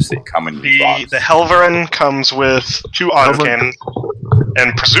weapons that come in the box? The Helverin comes with 2 autocannons,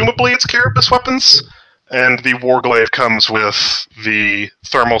 and presumably it's Carapace weapons, and the Warglaive comes with the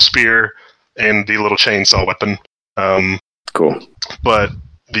thermal spear and the little chainsaw weapon. Cool. But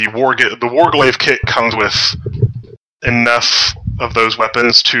the Warglaive kit comes with enough of those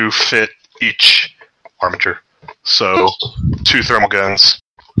weapons to fit each armature. So 2 thermal guns,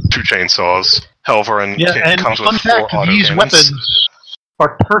 2 chainsaws. Helverin kit comes with 4 autocannons. These weapons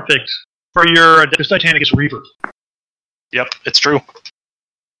are perfect for your Adeptus Titanicus Reaver. Yep, it's true.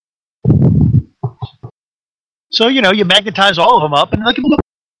 So, you magnetize all of them up and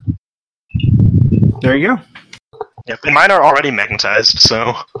There you go. Yep, and mine are already magnetized,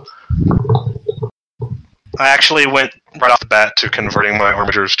 so... I actually went right off the bat to converting my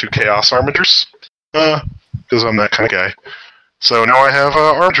armatures to Chaos Armatures, because I'm that kind of guy. So now I have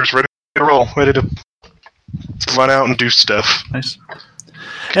armatures ready to roll, ready to run out and do stuff. Nice.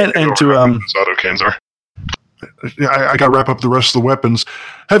 And to autocannons are. I got to wrap up the rest of the weapons.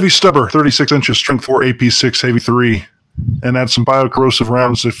 Heavy Stubber, 36 inches, strength 4, AP 6, heavy 3. And add some biocorrosive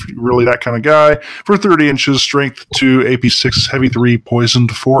rounds if you're really that kind of guy. For 30 inches, strength 2, AP 6, heavy 3,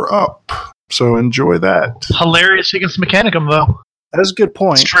 poisoned 4 up. So enjoy that. Hilarious against Mechanicum, though. That's a good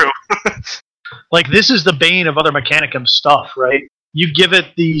point. It's true. Like, this is the bane of other Mechanicum stuff, right? You give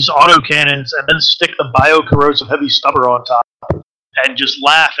it these autocannons and then stick the biocorrosive heavy stubber on top and just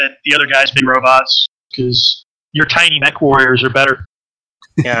laugh at the other guy's big robots because your tiny mech warriors are better.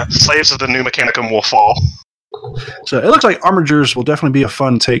 Yeah, slaves of the new Mechanicum will fall. So it looks like Armigers will definitely be a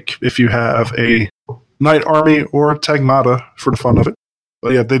fun take if you have a Knight Army or a Tagmata for the fun of it.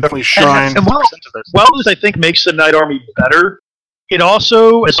 But yeah, they definitely shine. And while this, I think, makes the Knight Army better, it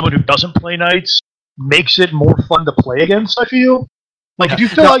also, as someone who doesn't play Knights, makes it more fun to play against, I feel. Like, if you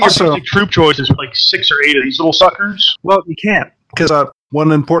fill out your basic troop choices with like 6 or 8 of these little suckers... Well, you can't, because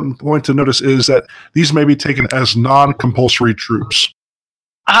one important point to notice is that these may be taken as non-compulsory troops.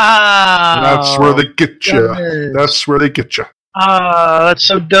 That's where they get you. That's where they get you. That's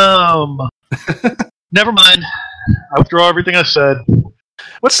so dumb. Never mind. I withdraw everything I said.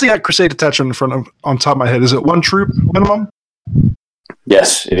 What's the Crusade attachment on top of my head? Is it 1 troop minimum?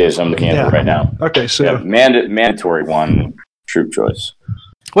 Yes, it is. I'm looking at it right now. Okay, so mandatory 1 troop choice.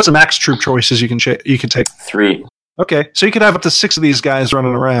 What's the max troop choices you can take? 3. Okay, so you could have up to 6 of these guys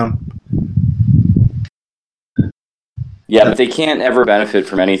running around. Yeah, but they can't ever benefit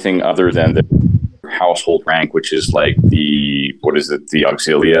from anything other than the household rank, which is like the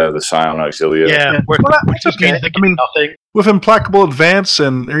Auxilia, the Scion Auxilia. Yeah, which is okay. I mean, nothing. With implacable advance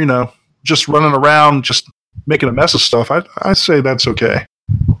and, just running around, just making a mess of stuff, I say that's okay.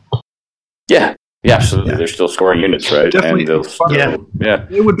 Yeah, absolutely. Yeah. They're still scoring units, right? Definitely.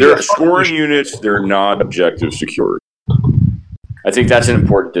 And they're scoring units. They're not objective secured. I think that's an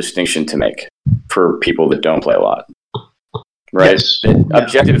important distinction to make for people that don't play a lot. Right? Yes.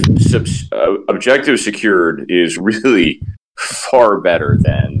 Objective secured is really far better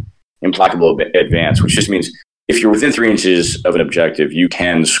than implacable advance, which just means if you're within 3 inches of an objective, you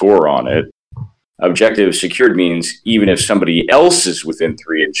can score on it. Objective secured means even if somebody else is within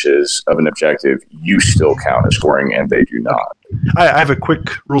 3 inches of an objective, you still count as scoring, and they do not. I have a quick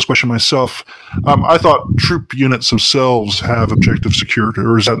rules question myself. I thought troop units themselves have objective secured,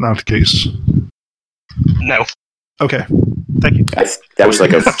 or is that not the case? No. Okay. Thank you. That was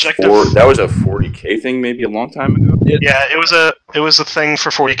like a 40K thing, maybe a long time ago. Yeah, it was a thing for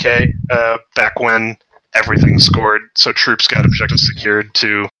 40K back when everything scored. So troops got objectives secured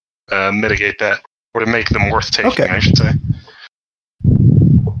to mitigate that, or to make them worth taking. I should say.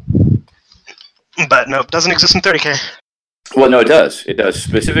 But no, it doesn't exist in 30K. Well, no, it does. It does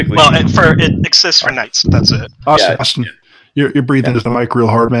specifically. Well, it exists for knights. That's it. Austin, you're breathing into the mic real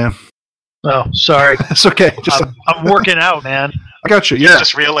hard, man. Oh, sorry. It's okay. I'm working out, man. I got you. Yeah. He's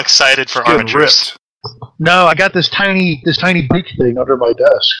just real excited for armatures. No, I got this tiny bike thing under my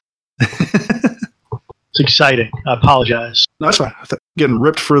desk. It's exciting. I apologize. No, that's fine. Getting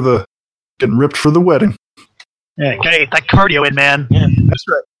ripped for the wedding. Yeah, gotta get that cardio in, man. Yeah, that's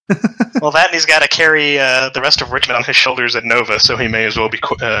right. Well, that and he's got to carry the rest of Richmond on his shoulders at Nova, so he may as well be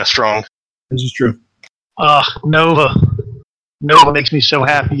strong. This is true. Nova. Nova makes me so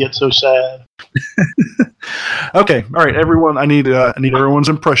happy yet so sad. Okay, all right, everyone. I need everyone's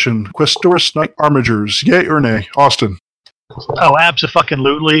impression. Questoris Knight Armigers, yay or nay? Austin. Oh,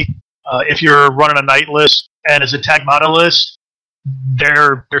 abso-fucking-lutely. If you're running a knight list and it's a Tagmata list,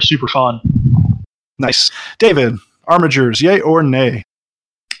 they're super fun. Nice, David. Armigers, yay or nay?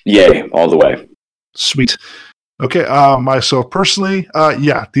 Yay, all the way. Sweet. Okay, myself personally,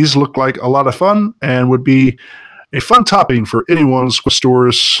 these look like a lot of fun and would be a fun topping for anyone's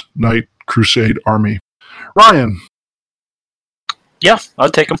Questoris Knight Crusade army. Ryan. Yeah,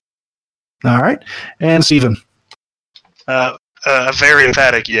 I'd take them. All right. And Steven. A very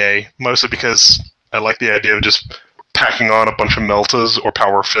emphatic yay, mostly because I like the idea of just packing on a bunch of Meltas or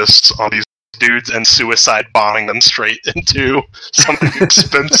Power Fists on these dudes and suicide bombing them straight into something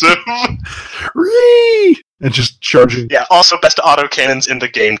expensive. And just charging. Yeah, also best autocannons in the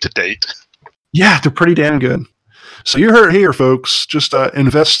game to date. Yeah, they're pretty damn good. So you heard it here, folks. Just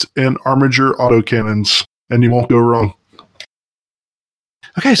invest in Armiger autocannons, and you won't go wrong.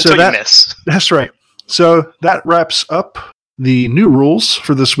 Okay, so that's right. So that wraps up the new rules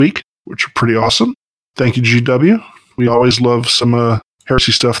for this week, which are pretty awesome. Thank you, GW. We always love some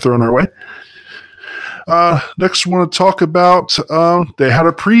Heresy stuff thrown our way. Next, we want to talk about, they had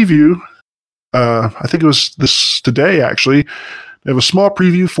a preview. I think it was this today, actually. They have a small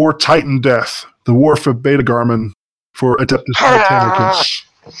preview for Titandeath, the War for Beta Garmin for Adeptus Titanicus.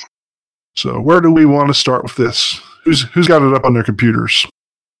 So where do we want to start with this? Who's got it up on their computers?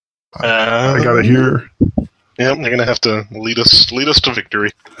 I got it here. Yeah, they're gonna have to lead us to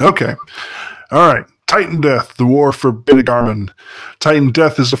victory. Okay. All right. Titandeath, the War for Beta Garmin.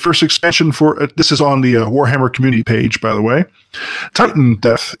 Titandeath is the first expansion for... this is on the Warhammer community page, by the way.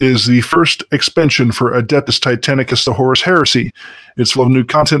 Titandeath is the first expansion for Adeptus Titanicus, the Horus Heresy. It's full of new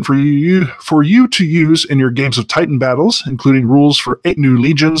content for you to use in your games of Titan battles, including rules for 8 new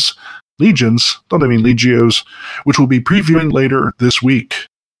legions. Legions? Don't I mean legios? Which we'll be previewing later this week.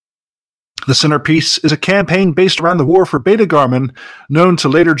 The centerpiece is a campaign based around the War for Beta Garmin, known to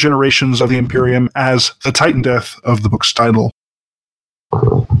later generations of the Imperium as the Titandeath of the book's title.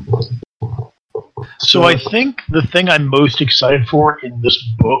 So I think the thing I'm most excited for in this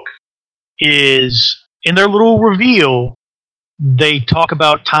book is, in their little reveal, they talk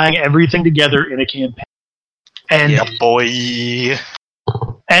about tying everything together in a campaign. And, yeah, boy.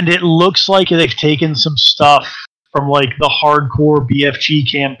 And it looks like they've taken some stuff from like the hardcore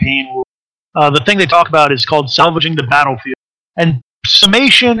BFG campaign. The thing they talk about is called Salvaging the Battlefield. And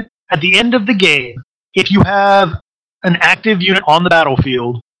summation, at the end of the game, if you have an active unit on the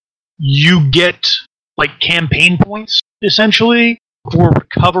battlefield, you get like campaign points, essentially, for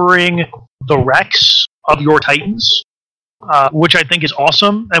recovering the wrecks of your Titans, which I think is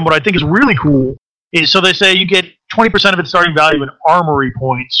awesome. And what I think is really cool is, so they say you get 20% of its starting value in armory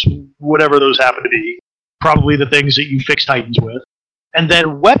points, whatever those happen to be, probably the things that you fix Titans with. And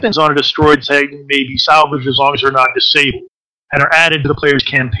then weapons on a destroyed Titan may be salvaged as long as they're not disabled, and are added to the player's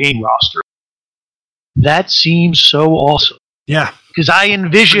campaign roster. That seems so awesome. Yeah. Because I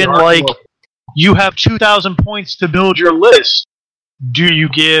envision, like, you have 2,000 points to build your list. Do you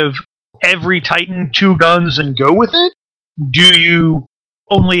give every Titan 2 guns and go with it? Do you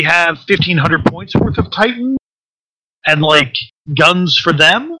only have 1,500 points worth of Titan and, like, guns for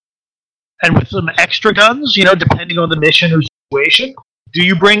them? And with some extra guns, you know, depending on the mission or situation? Do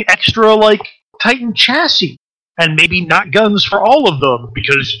you bring extra, like, Titan chassis? And maybe not guns for all of them?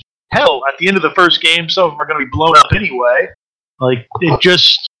 Because, hell, at the end of the first game, some of them are going to be blown up anyway. Like, it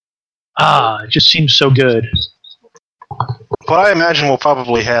just seems so good. What I imagine will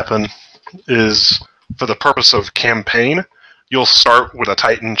probably happen is, for the purpose of campaign, you'll start with a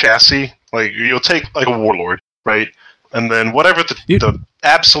Titan chassis. Like, you'll take, like, a Warlord, right? And then whatever the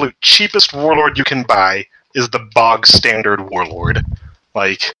absolute cheapest Warlord you can buy is the bog standard Warlord.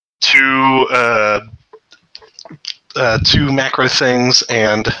 Like, two macro things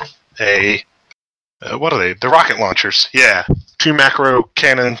and what are they? The rocket launchers. Yeah. 2 macro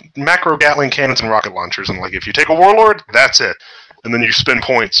Gatling cannons and rocket launchers. And, like, if you take a Warlord, that's it. And then you spend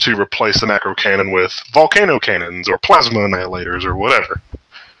points to replace the macro cannon with volcano cannons or plasma annihilators or whatever.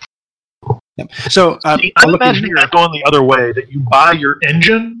 Yep. So I'm imagining that going the other way, that you buy your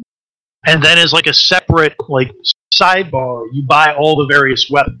engine, and then as like a separate like sidebar, you buy all the various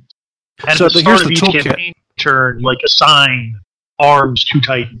weapons. And so at the start of each campaign turn, like assign arms to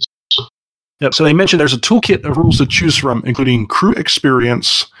Titans. Yep. So they mentioned there's a toolkit of rules to choose from, including crew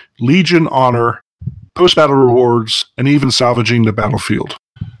experience, Legion honor, post-battle rewards, and even salvaging the battlefield.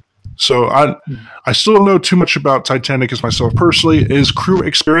 So I still don't know too much about Titanic as myself personally. Is crew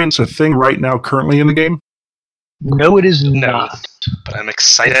experience a thing right now currently in the game? No, it is not. But I'm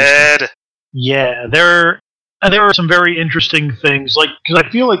excited. Yeah, there are some very interesting things, like, because I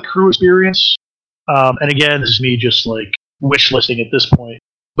feel like crew experience, and again, this is me just like wish listing at this point,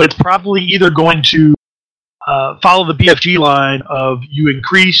 but it's probably either going to follow the BFG line of you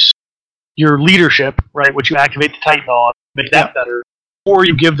increase your leadership, right, which you activate the Titan on, make that better, or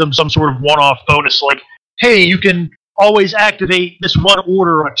you give them some sort of one-off bonus, like, hey, you can always activate this one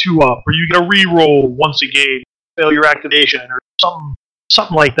order on a 2-up, or you get a reroll once a game, fail your activation, or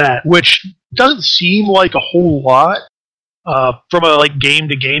something like that, which doesn't seem like a whole lot from a like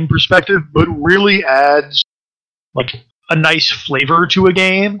game-to-game perspective, but really adds like a nice flavor to a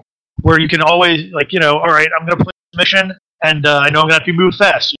game, where you can always, like, you know, all right, I'm going to play this mission, and I know I'm going to have to move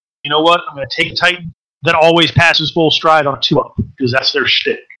fast. You know what? I'm going to take a Titan that always passes full stride on a 2-up, because that's their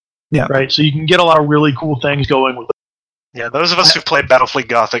shtick. Yeah. Right? So you can get a lot of really cool things going with it. Yeah, those of us who've played Battlefleet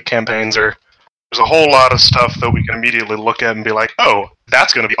Gothic campaigns there's a whole lot of stuff that we can immediately look at and be like, oh,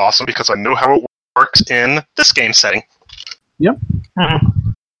 that's going to be awesome because I know how it works in this game setting. Yep.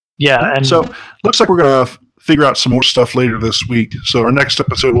 Mm-hmm. Yeah, and so looks like we're going to figure out some more stuff later this week. So our next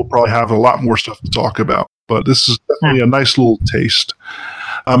episode will probably have a lot more stuff to talk about. But this is definitely a nice little taste.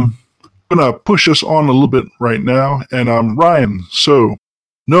 I'm going to push us on a little bit right now. And Ryan, so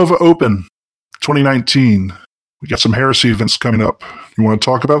Nova Open 2019. We got some Heresy events coming up. You want to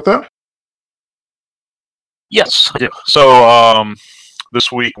talk about that? Yes, I do. So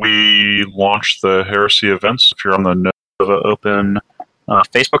this week we launched the Heresy events. If you're on the Nova Open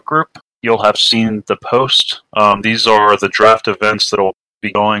Facebook group, you'll have seen the post. These are the draft events that will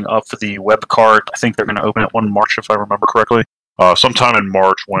be going up for the web cart. I think they're going to open at 1 March, if I remember correctly. Sometime in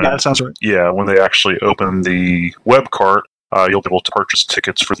March, when that sounds right. Yeah, when they actually open the web cart, you'll be able to purchase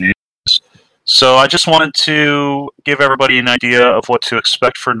tickets for these. So I just wanted to give everybody an idea of what to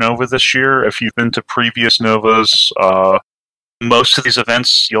expect for Nova this year. If you've been to previous Novas, most of these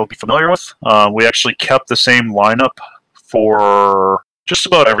events you'll be familiar with. We actually kept the same lineup for just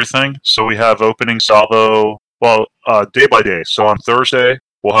about everything. So we have opening salvo, day by day. So on Thursday,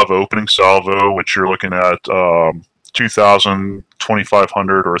 we'll have opening salvo, which you're looking at 2,000,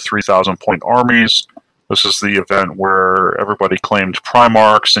 2,500, or 3,000 point armies. This is the event where everybody claimed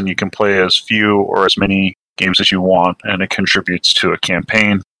Primarchs, and you can play as few or as many games as you want, and it contributes to a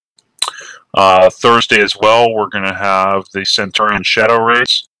campaign. Thursday as well, we're going to have the Centurion Shadow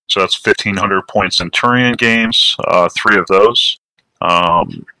Race. So that's 1,500 point Centurion games, 3 of those.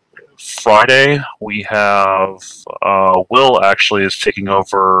 Friday, we have Will actually is taking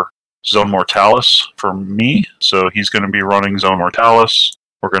over Zone Mortalis for me. So he's going to be running Zone Mortalis.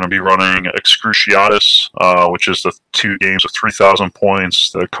 We're going to be running Excruciatus, which is the 2 games of 3,000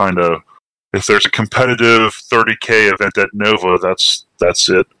 points. That kind of, if there's a competitive 30k event at Nova, that's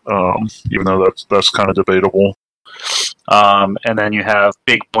it. Even though that's kind of debatable. And then you have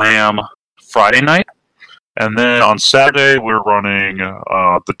Big Blam Friday night. And then on Saturday, we're running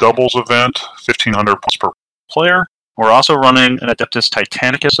the doubles event, 1,500 points per player. We're also running an Adeptus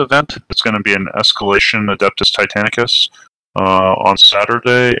Titanicus event. It's going to be an Escalation Adeptus Titanicus on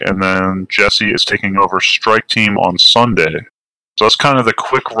Saturday. And then Jesse is taking over Strike Team on Sunday. So that's kind of the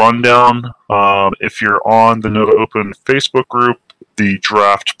quick rundown. If you're on the Nova Open Facebook group, the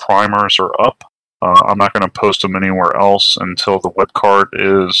draft primers are up. I'm not going to post them anywhere else until the web card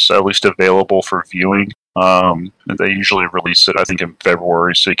is at least available for viewing. They usually release it, I think, in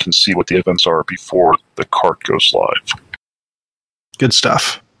February, so you can see what the events are before the card goes live. Good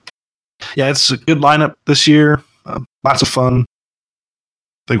stuff. Yeah, it's a good lineup this year. Lots of fun.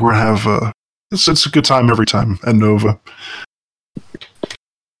 I think we're going to have... it's a good time every time at Nova.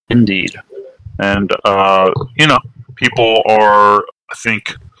 Indeed. And, people are, I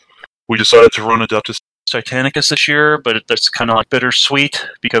think... We decided to run Adeptus Titanicus this year, but that's kind of like bittersweet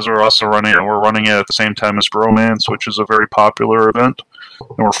because we're running it at the same time as Bromance, which is a very popular event,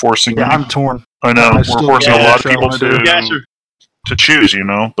 and we're forcing. Yeah, I'm torn. I know we're forcing a lot of people to choose,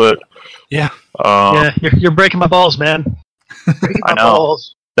 but yeah, you're breaking my balls, man. I know.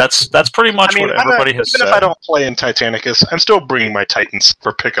 Balls. That's pretty much what everybody has said. Even if I don't play in Titanicus, I'm still bringing my Titans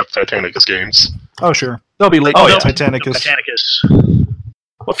for pickup Titanicus games. Oh sure, they'll be late. Titanicus.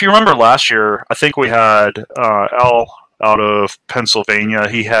 Well, if you remember last year, I think we had Al out of Pennsylvania.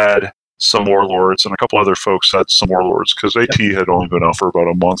 He had some Warlords, and a couple other folks had some Warlords, because AT had only been out for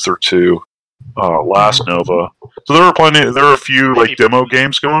about a month or two last Nova. So there were a few demo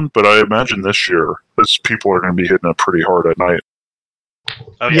games going, but I imagine this year, people are going to be hitting it pretty hard at night.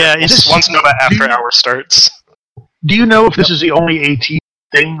 Oh yeah, once Nova After Hours starts. Do you know if this is the only AT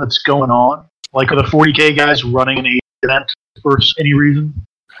thing that's going on? Like, are the 40k guys running an AT event for any reason?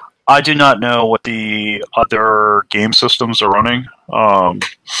 I do not know what the other game systems are running. I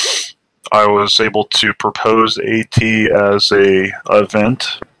was able to propose AT as a event,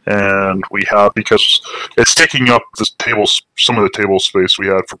 and we have, because it's taking up some of the table space we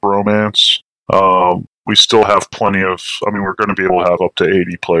had for Bromance. We still have plenty of. We're going to be able to have up to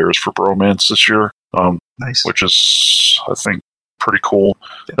 80 players for Bromance this year. Nice, which is, I think, pretty cool.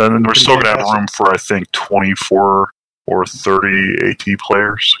 Yeah, and we're still going to have room for, I think, 24 or 30 AT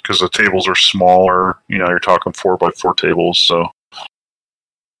players, because the tables are smaller. You're talking 4x4 tables. So,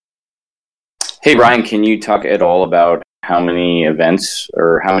 hey Brian, can you talk at all about how many events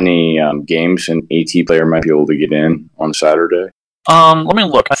or how many games an AT player might be able to get in on Saturday? Let me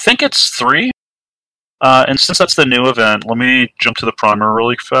look. I think it's 3. And since that's the new event, let me jump to the primer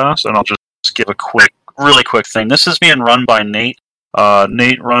really fast, and I'll just give a really quick thing. This is being run by Nate.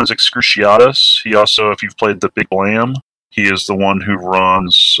 Nate runs Excruciatus. He also, if you've played the Big Blam, he is the one who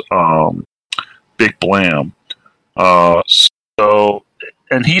runs Big Blam. And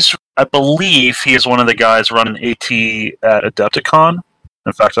I believe he is one of the guys running AT at Adepticon.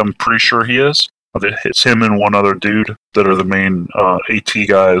 In fact, I'm pretty sure he is. It's him and one other dude that are the main AT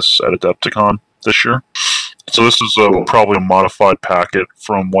guys at Adepticon this year. So this is probably a modified packet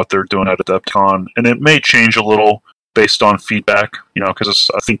from what they're doing at Adepticon, and it may change a little based on feedback, because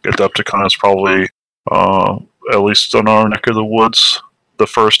I think Adepticon is probably, at least in our neck of the woods, the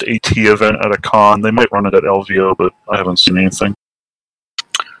first AT event at a con. They might run it at LVO, but I haven't seen anything.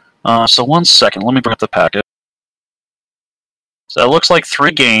 So 1 second, let me bring up the packet. So it looks like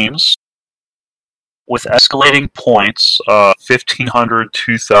 3 games with escalating points, 1,500,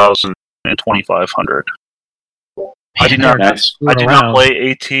 2,000, and 2,500. I do not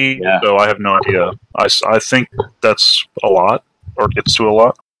play AT, so I have no idea. I think that's a lot, or gets to a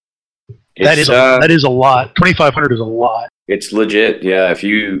lot. That is a lot. 2,500 is a lot. It's legit, yeah.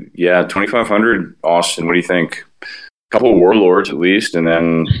 2,500. Austin, what do you think? A couple of Warlords at least, and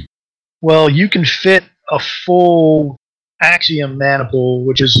then. Well, you can fit a full Axiom Maniple,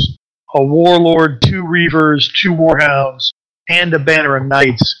 which is a Warlord, 2 Reavers, 2 Warhounds, and a Banner of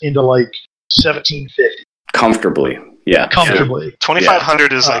Knights into 1,750. Comfortably, yeah. Comfortably.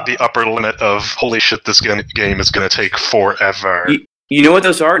 2,500 is the upper limit of, holy shit, this game is going to take forever. You know what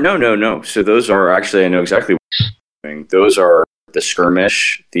those are? No. So those are actually, I know exactly what you're doing. Those are the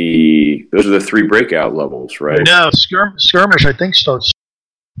Skirmish, those are the 3 breakout levels, right? No, Skirmish I think starts.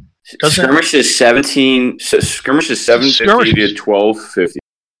 Skirmish is 17. So Skirmish is 750 to 1,250.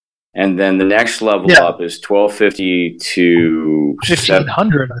 And then the next level up is 1250 to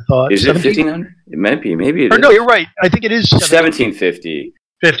 1500. I thought. Is it 1500? It might be. Maybe it is. No, you're right. I think it is 1750.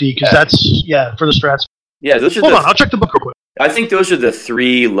 50 because that's for the strats. Yeah, those are. Hold on, I'll check the book real quick. I think those are the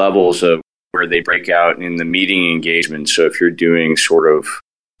 3 levels of where they break out in the meeting engagement. So if you're doing sort of,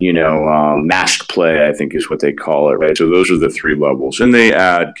 matched play, I think is what they call it, right? So those are the 3 levels, and they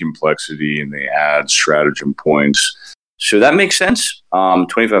add complexity and they add stratagem points. So that makes sense.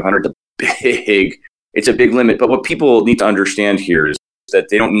 2,500 it's a big limit. But what people need to understand here is that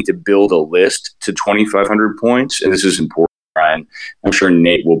they don't need to build a list to 2,500 points, and this is important, Brian. I'm sure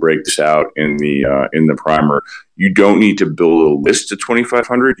Nate will break this out in the primer. You don't need to build a list to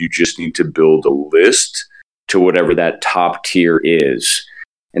 2,500. You just need to build a list to whatever that top tier is.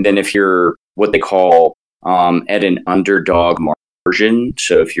 And then if you're what they call at an underdog margin,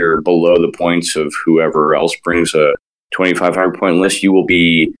 so if you're below the points of whoever else brings a 2,500 point list, you will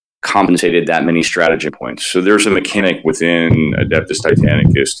be compensated that many stratagem points. So there's a mechanic within Adeptus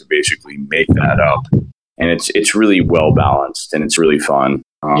Titanicus to basically make that up. And it's really well balanced and it's really fun.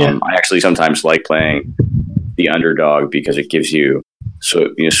 I actually sometimes like playing the underdog because it gives you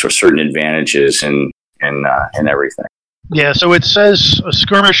certain advantages and everything. Yeah, so it says a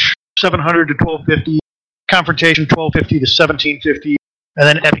skirmish 700 to 1250, confrontation 1250 to 1750, and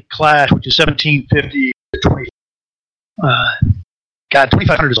then epic clash, which is 1750 to 20. God,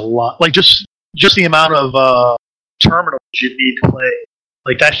 2,500 is a lot. Like just the amount of terminals you need to play,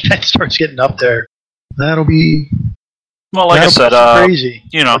 like that starts getting up there. That'll be like I said, crazy.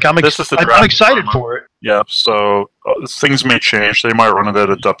 I'm excited for it. Yeah, so things may change. They might run it at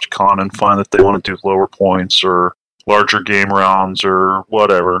Adepticon and find that they want to do lower points or larger game rounds or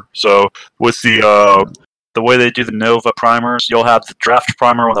whatever. So with the way they do the Nova primers, you'll have the draft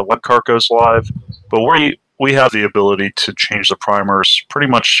primer when the web cart goes live, but we have the ability to change the primers pretty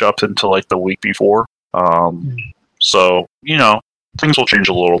much up until like the week before. So, things will change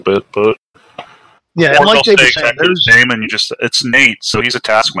a little bit, but yeah, and like Dave was saying, his name and it's Nate, so he's a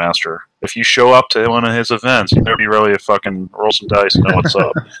taskmaster. If you show up to one of his events, you better be ready to fucking roll some dice and know what's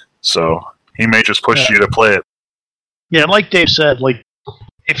up. So he may just push you to play it. Yeah, and like Dave said, like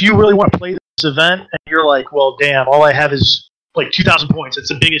if you really want to play this event and you're like, well, damn, all I have is like 2,000 points. It's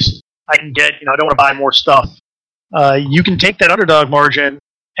the biggest I can get. I don't want to buy more stuff. You can take that underdog margin,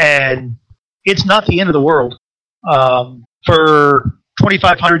 and it's not the end of the world. For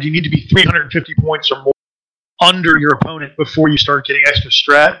 2,500, you need to be 350 points or more under your opponent before you start getting extra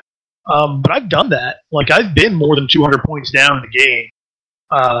strat. But I've done that. Like I've been more than 200 points down in the game,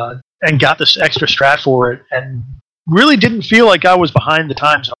 and got this extra strat for it, and really didn't feel like I was behind the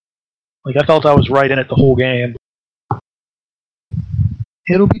time zone. Like I felt I was right in it the whole game.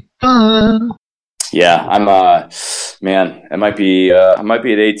 It'll be fun. Yeah, I'm I might be at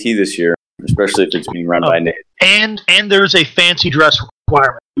AT this year, especially if it's being run by Nate. And there's a fancy dress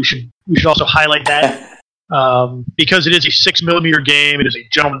requirement. We should also highlight that. Because it is a 6mm game, it is a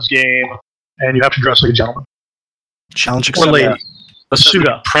gentleman's game, and you have to dress like a gentleman. Challenge accepted. Or lady. Suit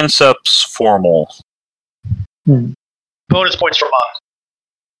up. Princeps formal. Bonus points from us.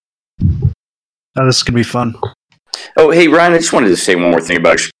 Oh, this is going to be fun. Oh, hey, Ryan, I just wanted to say one more thing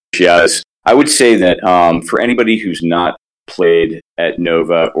about Cruciatus. I would say that for anybody who's not played at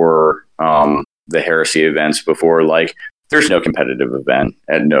Nova or the Heresy events before, like, there's no competitive event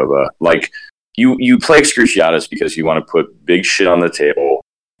at Nova. Like, you play Excruciatus because you want to put big shit on the table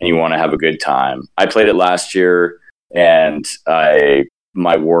and you want to have a good time. I played it last year, and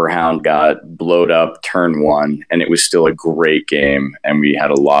my Warhound got blowed up turn 1, and it was still a great game, and we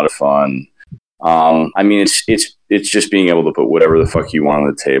had a lot of fun. I mean, it's just being able to put whatever the fuck you want on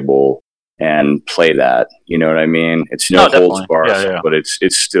the table and play that. You know what I mean? It's no holds barred, but it's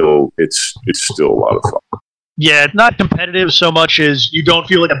still a lot of fun. Yeah, it's not competitive so much as you don't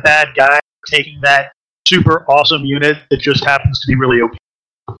feel like a bad guy taking that super awesome unit that just happens to be really OP.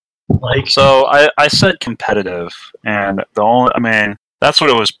 So I said competitive, and that's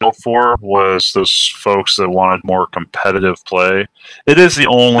what it was built for, was those folks that wanted more competitive play. It is the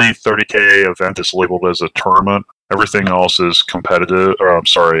only 30K event that's labeled as a tournament. Everything else is competitive,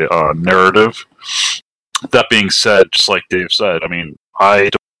 narrative. That being said, just like Dave said, I mean, I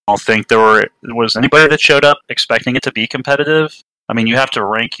don't think there was anybody that showed up expecting it to be competitive. I mean, you have to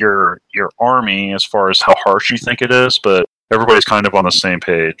rank your army as far as how harsh you think it is, but everybody's kind of on the same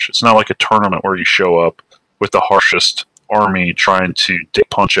page. It's not like a tournament where you show up with the harshest army trying to dick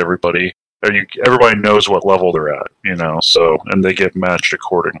punch everybody. Everybody knows what level they're at, so, and they get matched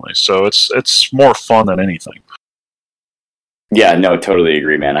accordingly. So it's more fun than anything. Yeah, no, totally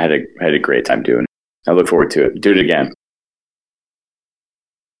agree, man. I had a great time doing it. I look forward to it. Do it again.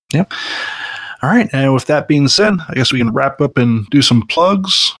 Yep. All right. And with that being said, I guess we can wrap up and do some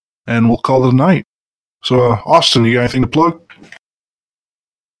plugs, and we'll call it a night. So, Austin, you got anything to plug?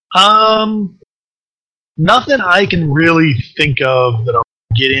 Nothing I can really think of that I'll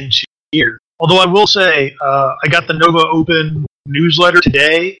get into here. Although I will say, I got the Nova Open newsletter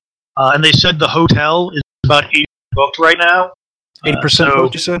today, and they said the hotel is about 80% booked right now. 80%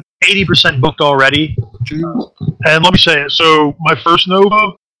 booked, you said? 80% booked already. And let me say, so my first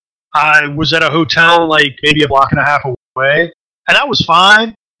Nova, I was at a hotel like maybe a block and a half away, and that was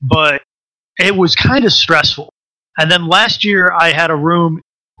fine, but it was kind of stressful. And then last year I had a room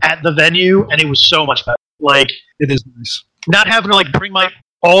at the venue, and it was so much better. Like, it is nice. Not having to like bring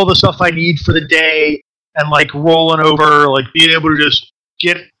all the stuff I need for the day and like rolling over, like being able to just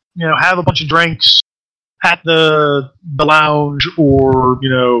get, have a bunch of drinks at the lounge, or,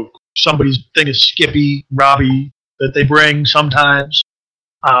 somebody's thing of Skippy, Robbie that they bring sometimes.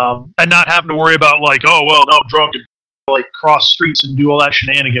 And not having to worry about like, oh, well, no, I'm drunk and like cross streets and do all that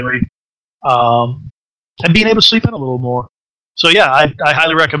shenaniganry. And being able to sleep in a little more. So yeah, I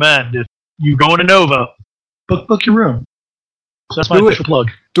highly recommend, if you go into Nova, book your room. So that's my official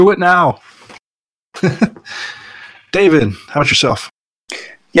plug. Do it now. David, how about yourself?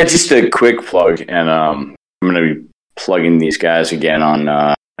 Yeah, just a quick plug, and I'm going to be plugging these guys again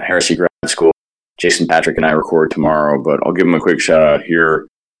on Heresy Grad School. Jason Patrick and I record tomorrow, but I'll give them a quick shout out here.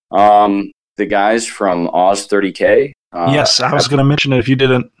 The guys from Oz 30K. Yes, I was going to mention it if you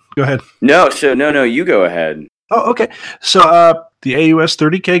didn't. Go ahead. No, you go ahead. Oh, okay. So the AUS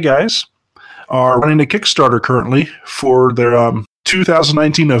 30K guys are running a Kickstarter currently for their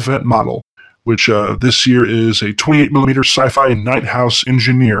 2019 event model, which this year is a 28mm sci-fi Night House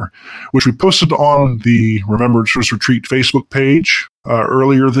Engineer, which we posted on the Remembrancers Retreat Facebook page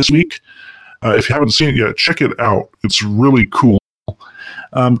earlier this week. If you haven't seen it yet, check it out. It's really cool.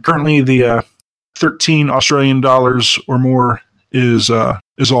 Currently, the 13 Australian dollars or more is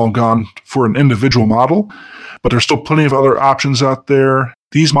all gone for an individual model, but there's still plenty of other options out there.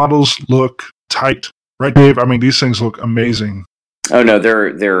 These models look tight, right, Dave? I mean, these things look amazing. Oh no,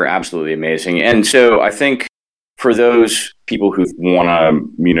 they're absolutely amazing. And so I think for those people who want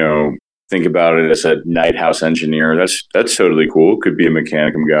to, think about it as a Night House Engineer, that's totally cool. It could be a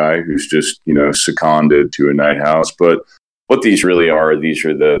Mechanicum guy who's just, seconded to a Night House. But what these really are, these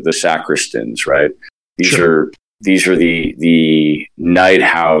are the sacristans, right? These are the Night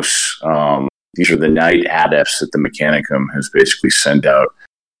House. These are the night adepts that the Mechanicum has basically sent out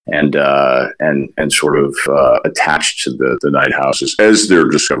and sort of attached to the Night Houses as they're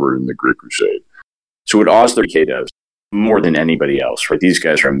discovered in the Great Crusade. So what Oz 30K does more than anybody else, right? These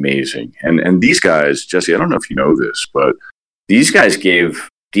guys are amazing, and these guys, Jesse, I don't know if you know this, but these guys gave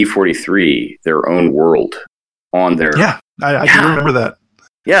D43 their own world on their. Yeah, I do remember that.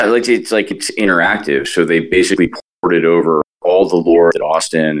 Yeah, it's interactive. So they basically ported over all the lore that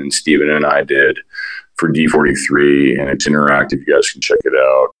Austin and Steven and I did for D43, and it's interactive. You guys can check it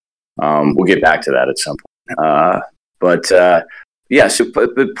out. We'll get back to that at some point. But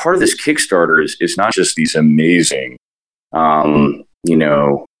part of this Kickstarter is not just these amazing, sacristans.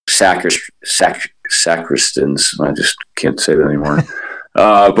 I just can't say that anymore.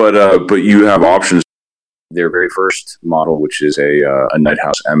 But you have options. Their very first model, which is a Night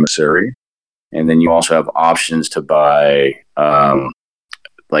House Emissary. And then you also have options to buy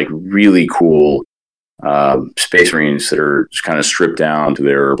really cool Space Marines that are just kind of stripped down to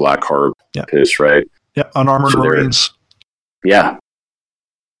their black carapace, right? Yeah, unarmored Marines. Yeah.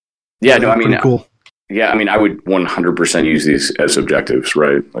 Yeah, no, I mean, cool. Yeah, I mean, I would 100% use these as objectives,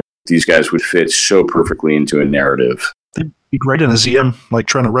 right? Like, these guys would fit so perfectly into a narrative. They'd be great in a ZM, like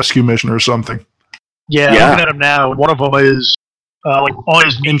trying to rescue mission or something. Yeah, I'm looking at them now. One of them is on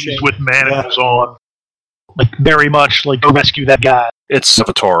his knees with manacles on, very much go rescue that guy. It's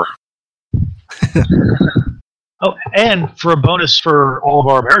Savitar. Oh, and for a bonus for all of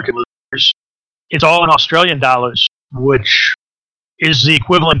our American listeners, it's all in Australian dollars, which is the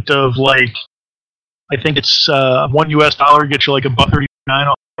equivalent of I think it's $1 US gets you $1.39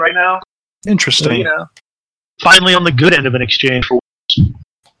 off right now. Interesting. So, finally on the good end of an exchange for once.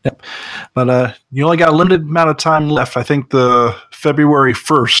 Yep. But you only got a limited amount of time left. I think the February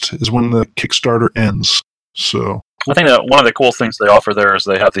 1st is when the Kickstarter ends. So I think that one of the cool things they offer there is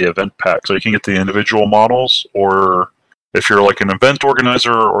they have the event pack. So you can get the individual models, or if you're an event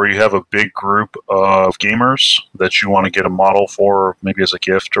organizer or you have a big group of gamers that you want to get a model for, maybe as a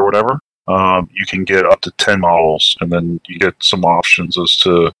gift or whatever, you can get up to 10 models, and then you get some options as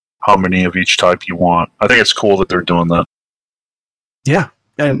to how many of each type you want. I think it's cool that they're doing that. Yeah.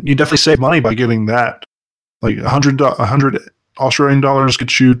 And you definitely save money by getting that. $100 Australian dollars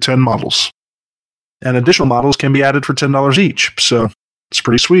gets you 10 models. And additional models can be added for $10 each. So it's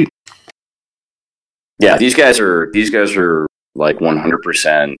pretty sweet. Yeah, these guys are like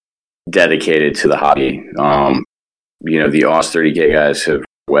 100% dedicated to the hobby. The Aus 30K guys have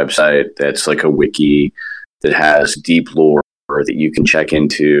a website that's like a wiki that has deep lore that you can check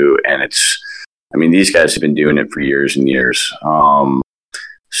into, and these guys have been doing it for years and years.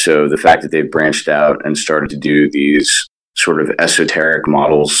 So the fact that they've branched out and started to do these sort of esoteric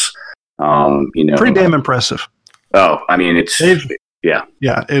models, pretty damn impressive. Oh, I mean, it's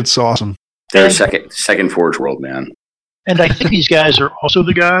it's awesome. They're second Forge World, man. And I think these guys are also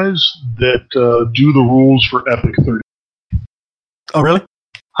the guys that do the rules for Epic 30. Oh, really?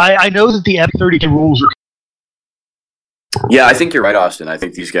 I know that the Epic 30 rules are. Yeah, I think you're right, Austin. I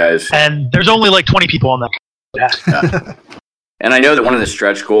think these guys. And there's only like 20 people on that. Yeah. And I know that one of the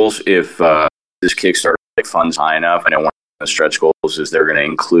stretch goals, if this Kickstarter funds high enough, I know one of the stretch goals is they're going to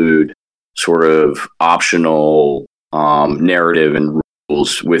include sort of optional narrative and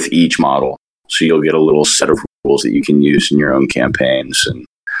rules with each model. So you'll get a little set of rules that you can use in your own campaigns. And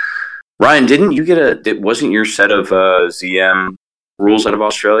Ryan, didn't you get it wasn't your set of ZM rules out of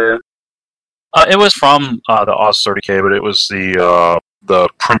Australia? It was from the Oz 30K, but it was the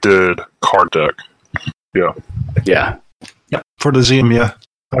printed card deck. Yeah. Yeah. Yep. For the ZM, yeah.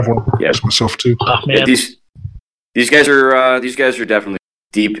 I have one. Yes, myself too. Yeah, these guys are definitely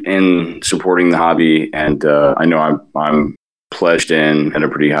deep in supporting the hobby, and I know I'm pledged in at a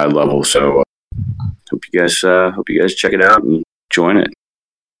pretty high level. So hope you guys check it out and join it.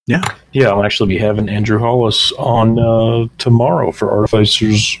 Yeah. Yeah, I'll actually be having Andrew Hollis on tomorrow for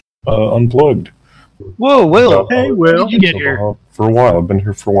Artificers Unplugged. Whoa, Will. Hey, Will. Did you get here? For a while. I've been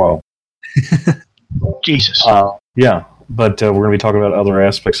here for a while. Jesus. Yeah, but we're going to be talking about other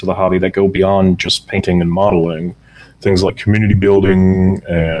aspects of the hobby that go beyond just painting and modeling. Things like community building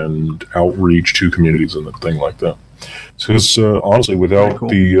and outreach to communities and things like that. Because honestly, without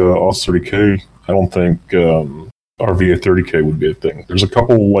the Aus 30K, I don't think RVA 30K would be a thing. There's a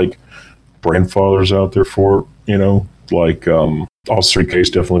couple like grandfathers out there for it, like Aus 30K is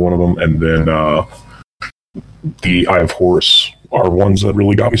definitely one of them, and then the Eye of Horus are ones that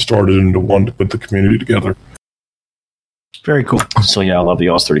really got me started into one to put the community together. Very cool. So yeah, I love the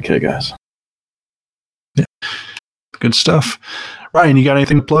Aus 30K guys. Yeah, good stuff. Ryan, you got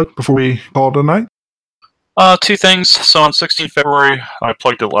anything to plug before we call it a night? Two things. So on 16 February, I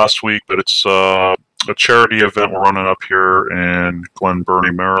plugged it last week, but it's a charity event we're running up here in Glen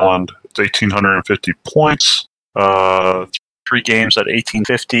Burnie, Maryland. It's 1,850 points. 3 games at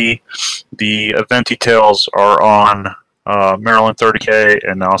 1,850. The event details are on Maryland 30K,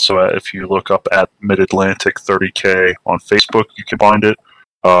 and also if you look up at Mid-Atlantic 30K on Facebook, you can find it.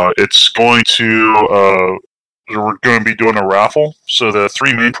 It's going to we're going to be doing a raffle. So the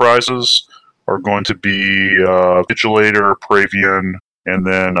 3 main prizes are going to be Vigilator, Pravian, and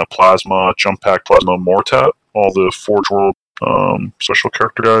then a Plasma, Jump Pack Plasma Mortat, all the Forge World special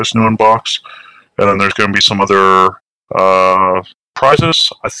character guys, new in box. And then there's going to be some other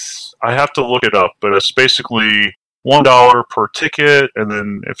prizes. I have to look it up, but it's basically $1 per ticket, and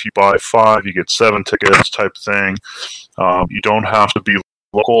then if you buy 5, you get 7 tickets type thing. You don't have to be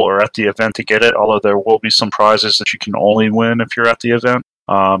local or at the event to get it, although there will be some prizes that you can only win if you're at the event.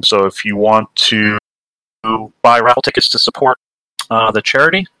 So if you want to buy raffle tickets to support the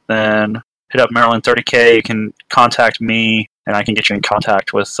charity, then hit up Maryland 30K. You can contact me, and I can get you in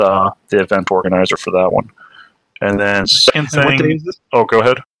contact with the event organizer for that one. And then second thing... what day is this? Oh, go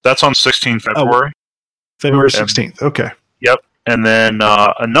ahead. That's on 16 February. February 16th. Okay. Yep. And then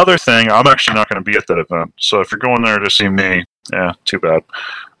another thing, I'm actually not going to be at that event. So if you're going there to see me, too bad.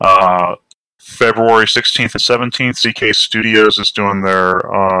 February 16th and 17th, CK Studios is doing their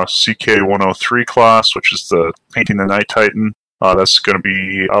CK 103 class, which is the Painting the Night Titan. That's going to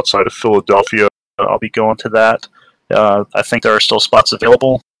be outside of Philadelphia. I'll be going to that. I think there are still spots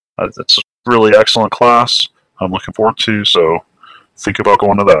available. It's a really excellent class I'm looking forward to, so think about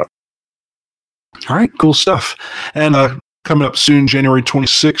going to that. All right, cool stuff. And coming up soon, January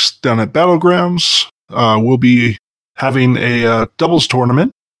 26th, down at Battlegrounds, we'll be having a doubles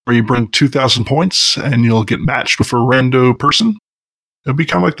tournament where you bring 2,000 points and you'll get matched with a rando person. It'll be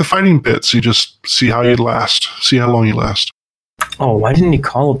kind of like the fighting pits. You just see how you last, see how long you last. Oh, why didn't you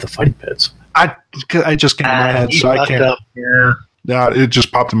call it the fighting pits? I just got in my head, so I can't. Yeah, it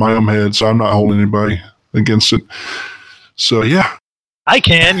just popped in my own head, so I'm not holding anybody against it. So, yeah. I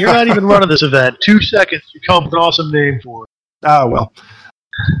can. You're not even running this event. 2 seconds. You come up with an awesome name for it. Ah, well.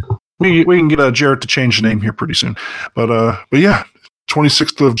 We can get Jarrett to change the name here pretty soon. But yeah,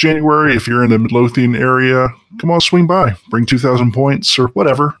 26th of January, if you're in the Midlothian area, come on, swing by. Bring 2,000 points or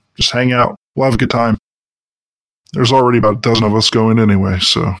whatever. Just hang out. We'll have a good time. There's already about a dozen of us going anyway,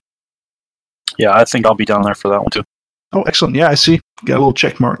 so. Yeah, I think I'll be down there for that one too. Oh, excellent. Yeah, I see. Got a little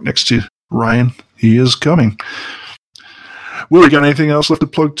check mark next to Ryan. He is coming. Willie, got anything else left to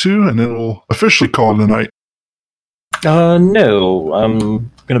plug too? And then we'll officially call it a night. No, I'm going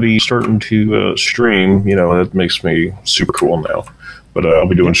to be starting to stream. That makes me super cool now. But I'll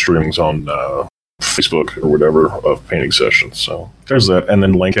be doing streamings on Facebook or whatever of painting sessions. So there's that. And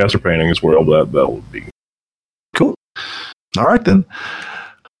then Lancaster Painting is where all that will be. Cool. All right, then.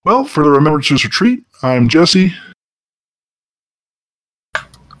 Well, for the Remembrancers Retreat, I'm Jesse.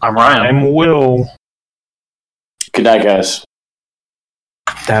 I'm Ryan. I'm Will. Good night, guys.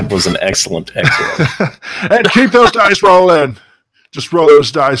 That was an excellent. And keep those dice rolling. Just roll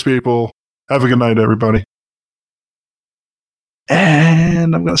those dice, people. Have a good night, everybody.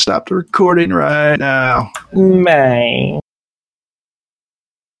 And I'm going to stop the recording right now. Bye.